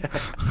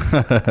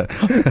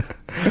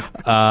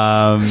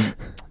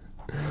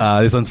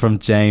 This one's from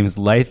James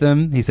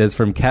Latham. He says,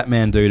 from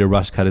Kathmandu to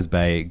Rushcutters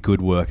Bay,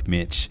 good work,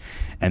 Mitch.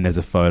 And there's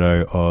a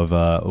photo of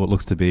what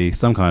looks to be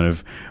some kind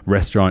of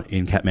restaurant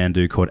in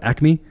Kathmandu called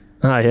Acme.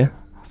 Oh, yeah.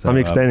 So, I'm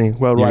expanding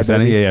worldwide. Yeah. I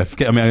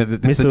mean,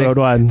 Mr.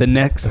 Worldwide. The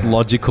next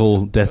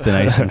logical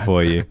destination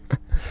for you.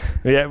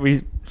 Yeah,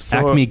 we saw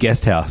Acme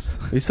Guest House.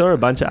 We saw a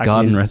bunch of Acmes.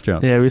 Garden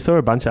restaurant. Yeah, we saw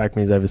a bunch of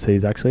Acmes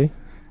overseas, actually.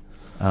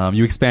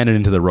 You expanded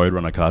into the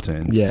Roadrunner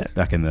cartoons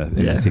back in the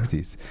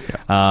 60s.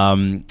 Yeah.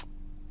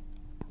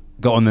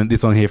 Got on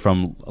this one here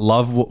from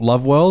Love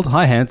World.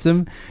 Hi,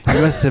 handsome.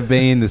 You must have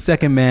been the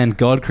second man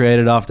God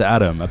created after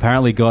Adam.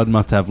 Apparently, God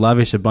must have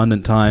lavish,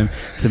 abundant time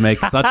to make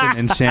such an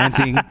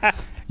enchanting...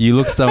 You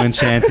look so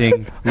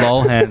enchanting.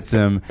 Lol,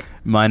 handsome.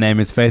 My name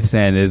is Faith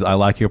Sanders. I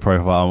like your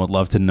profile and would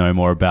love to know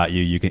more about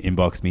you. You can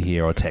inbox me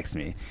here or text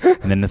me.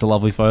 And then there's a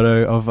lovely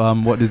photo of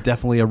what is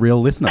definitely a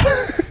real listener.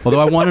 Although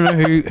I want to know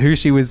who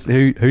she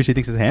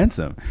thinks is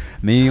handsome.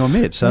 Me or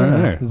Mitch. I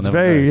don't know. It's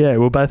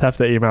we'll both have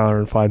to email her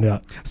and find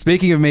out.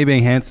 Speaking of me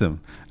being handsome,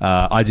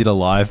 I did a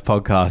live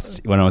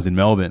podcast when I was in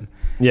Melbourne.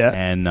 Yeah.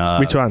 And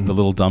which one? The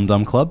Little Dum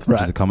Dum Club,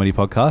 which is a comedy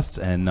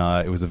podcast, and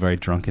it was a very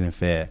drunken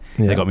affair.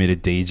 Yeah. They got me to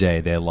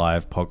DJ their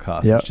live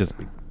podcast, which just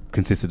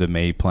consisted of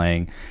me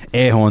playing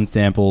air horn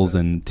samples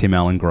and Tim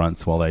Allen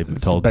grunts while they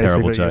told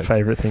terrible jokes. Your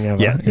favourite thing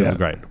ever. Yeah, it was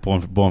great.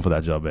 Born for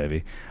that job,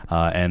 baby.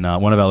 And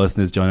one of our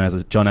listeners, John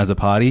Has a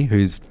Party,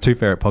 whose two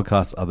favourite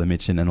podcasts are The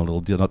Mitchin and A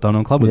Little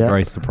Don Club, was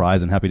very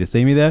surprised and happy to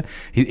see me there.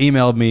 He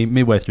emailed me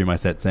midway through my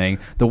set saying,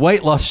 "The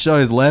weight loss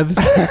shows, Levs,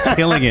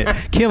 killing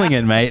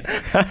it, mate."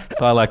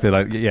 So I like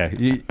that.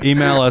 You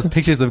email us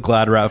pictures of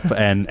glad wrap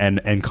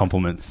and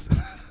compliments.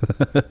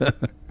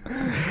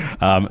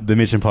 The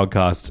Mitchin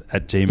Podcast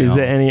at Gmail. Is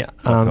there any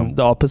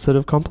the opposite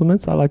of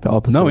compliments? I like the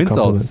opposite. No of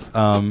insults.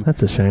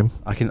 That's a shame.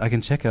 I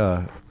can check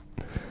out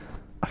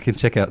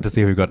to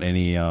see if we've got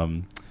any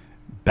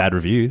bad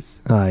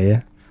reviews. Oh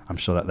yeah, I'm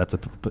sure that's a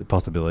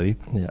possibility.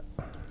 Yeah.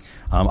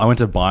 I went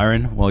to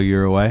Byron while you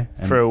were away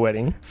for a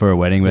wedding.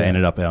 We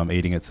ended up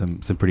eating at some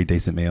pretty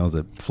decent meals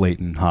at Fleet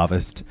and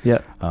Harvest. Yeah.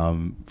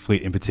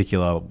 Fleet in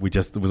particular, it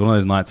was one of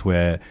those nights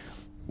where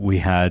we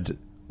had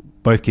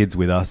both kids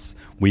with us.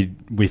 We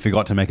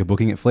forgot to make a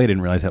booking at Fleet.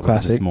 Didn't realize that was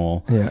such a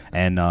small. Yeah.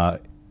 And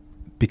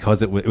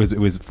because it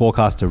was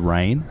forecast to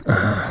rain,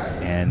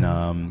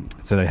 and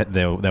so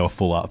they were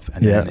full up.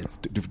 And then it's,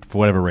 for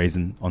whatever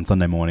reason, on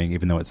Sunday morning,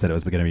 even though it said it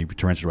was going to be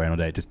torrential rain all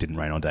day, it just didn't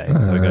rain all day.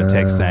 So we got a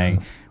text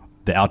saying,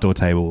 "The outdoor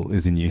table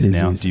is in use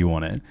now. Do you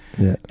want it?"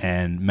 Yeah.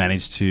 And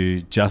managed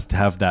to just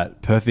have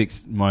that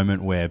perfect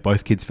moment where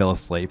both kids fell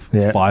asleep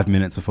 5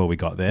 minutes before we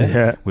got there.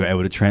 Yeah. We were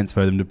able to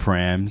transfer them to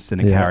prams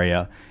and a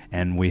carrier,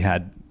 and we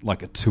had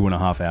like a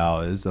 2.5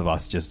 hours of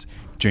us just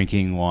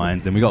drinking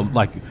wines, and we got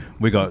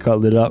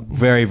lit up.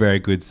 Very, very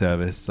good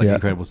service,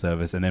 incredible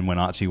service. And then when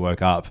Archie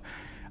woke up,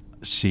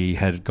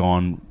 they'd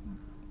gone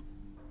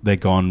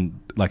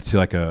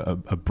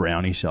to a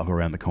brownie shop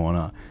around the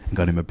corner and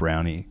got him a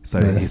brownie. So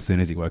as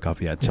soon as he woke up,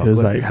 he had chocolate. He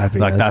was like happy.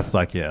 That's that's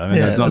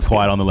not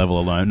quite on the level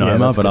of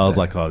Noma, but I was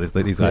like,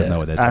 these guys know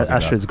what they're talking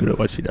about. Astrid's good at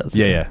what she does.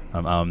 Yeah.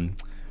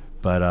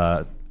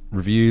 But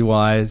review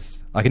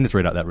wise, I can just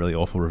read out that really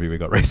awful review we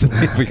got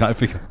recently.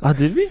 Oh,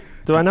 did we?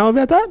 Do I know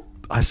about that?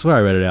 I swear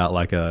I read it out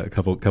like a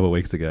couple of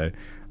weeks ago.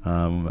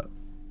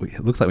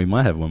 It looks like we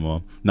might have one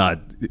more. No,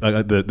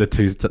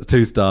 the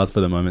two stars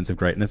for the moments of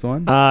greatness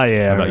one. Ah,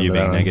 yeah. About you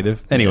being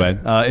negative. Anyway,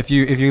 if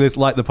you just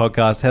like the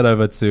podcast, head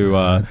over to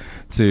our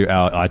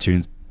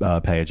iTunes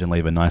page and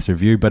leave a nice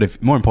review.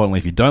 But more importantly,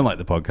 if you don't like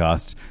the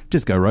podcast,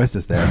 just go roast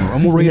us there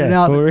and we'll read it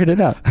out. We'll read it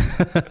out.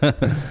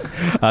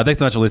 Thanks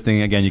so much for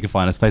listening. Again, you can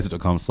find us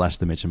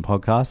facebook.com/The Mitchin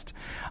Podcast.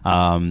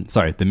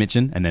 The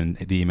Mitchin, and then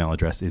the email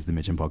address is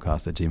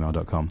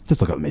themitchinpodcast@gmail.com.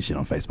 Just look up Mitchin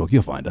on Facebook.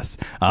 You'll find us.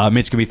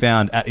 Mitch can be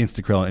found at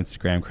Instacrill on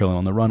Instagram, Krillin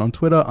on the Run on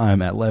Twitter.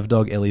 I'm at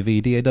Levdog,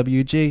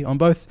 LEVDAWG on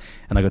both.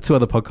 And I got two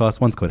other podcasts.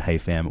 One's called Hey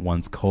Fam.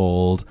 One's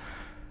called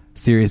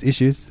Serious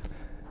Issues.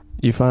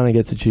 You finally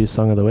get to choose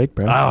Song of the Week,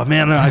 bro. Oh,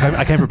 man, no,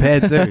 I came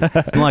prepared too.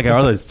 Unlike our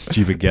other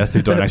stupid guests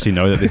who don't actually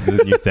know that this is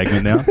a new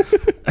segment now.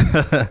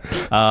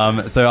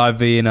 So I've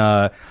been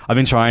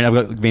trying.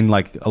 I've been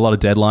like a lot of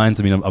deadlines.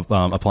 I mean,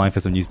 I'm applying for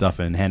some new stuff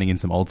and handing in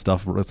some old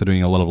stuff. We're also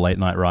doing a lot of late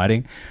night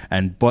writing.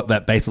 And what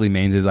that basically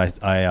means is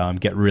I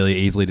get really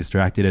easily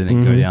distracted and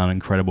then go down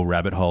incredible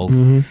rabbit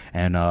holes.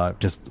 And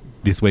just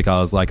this week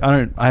I was like,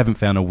 I haven't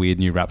found a weird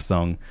new rap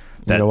song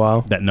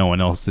that no one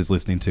else is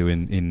listening to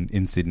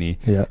in Sydney,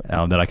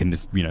 that I can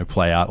just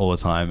play out all the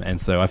time.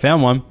 And so I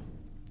found one.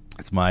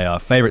 It's my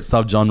favorite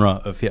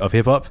subgenre of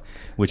hip hop,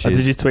 which is.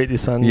 Did you tweet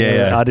this one?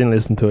 Yeah. I didn't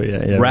listen to it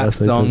yet. Yeah, rap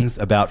songs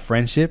about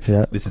friendship.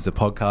 Yeah. This is a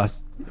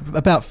podcast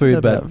about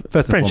food, but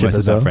first and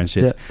foremost about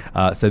friendship.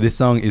 Yeah. So this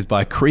song is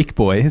by Creek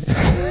Boys.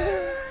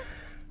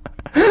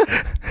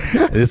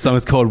 This song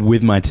is called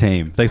 "With My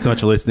Team." Thanks so much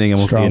for listening, and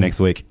we'll see you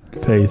next week.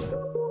 Peace.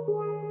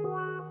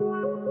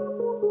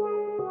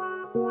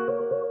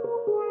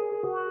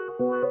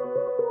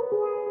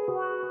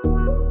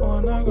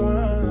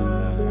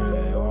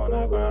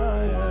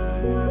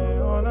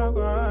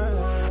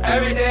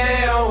 Every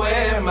day I'm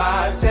with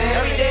my team.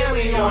 Every day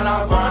we on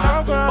our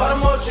grind. But the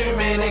more too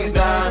many niggas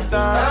dying.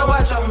 Gotta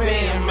watch out for me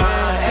and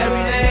mine.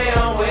 Every day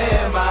I'm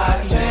with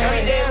my team.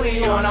 Every day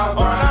we on our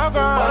grind.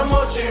 But the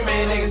more too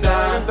many niggas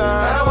dying.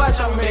 Gotta watch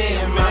out for me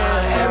and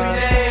mine. Every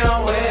day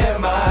I'm with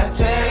my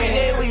team. Every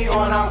day we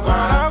on our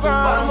grind.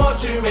 But the more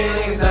too many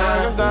niggas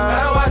dying.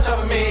 Gotta watch out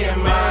for me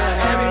and mine.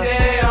 Every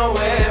day I'm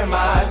with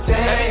my team.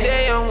 Every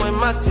day I'm with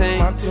my team.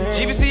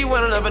 GBC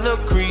 111 the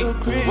creek.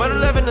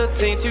 111 the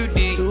team too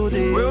deep.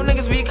 Real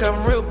niggas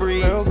become real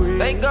breeds.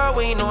 Thank God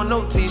we ain't on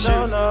no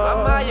t-shirts.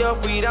 I'm high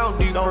off weed, I don't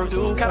do perks.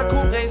 Kinda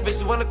cool names,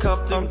 bitches wanna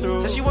come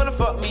through. Said she wanna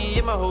fuck me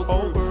in my whole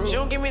crew. She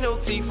don't give me no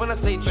teeth when I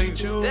say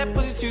true. That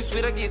pussy too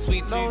sweet, I get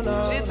sweet too.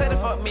 She'll tell to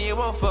fuck me, it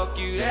won't fuck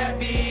you. That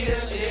be the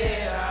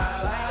shit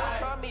I like.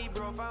 Don't call me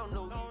bro if I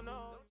don't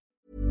know.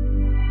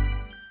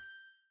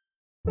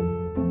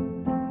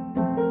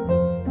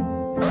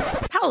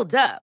 Hold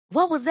up.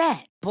 What was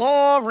that?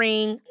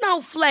 Boring. No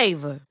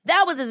flavor.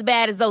 That was as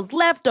bad as those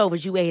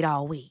leftovers you ate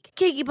all week.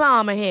 Keke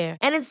Palmer here,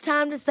 and it's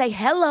time to say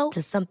hello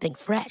to something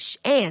fresh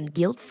and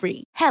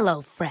guilt-free.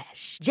 Hello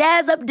Fresh.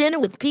 Jazz up dinner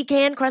with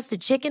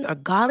pecan-crusted chicken or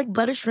garlic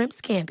butter shrimp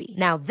scampi.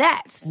 Now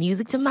that's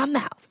music to my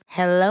mouth.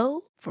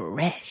 Hello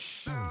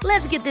Fresh.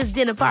 Let's get this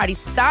dinner party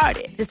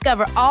started.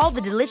 Discover all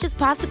the delicious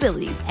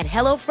possibilities at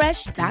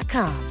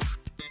HelloFresh.com.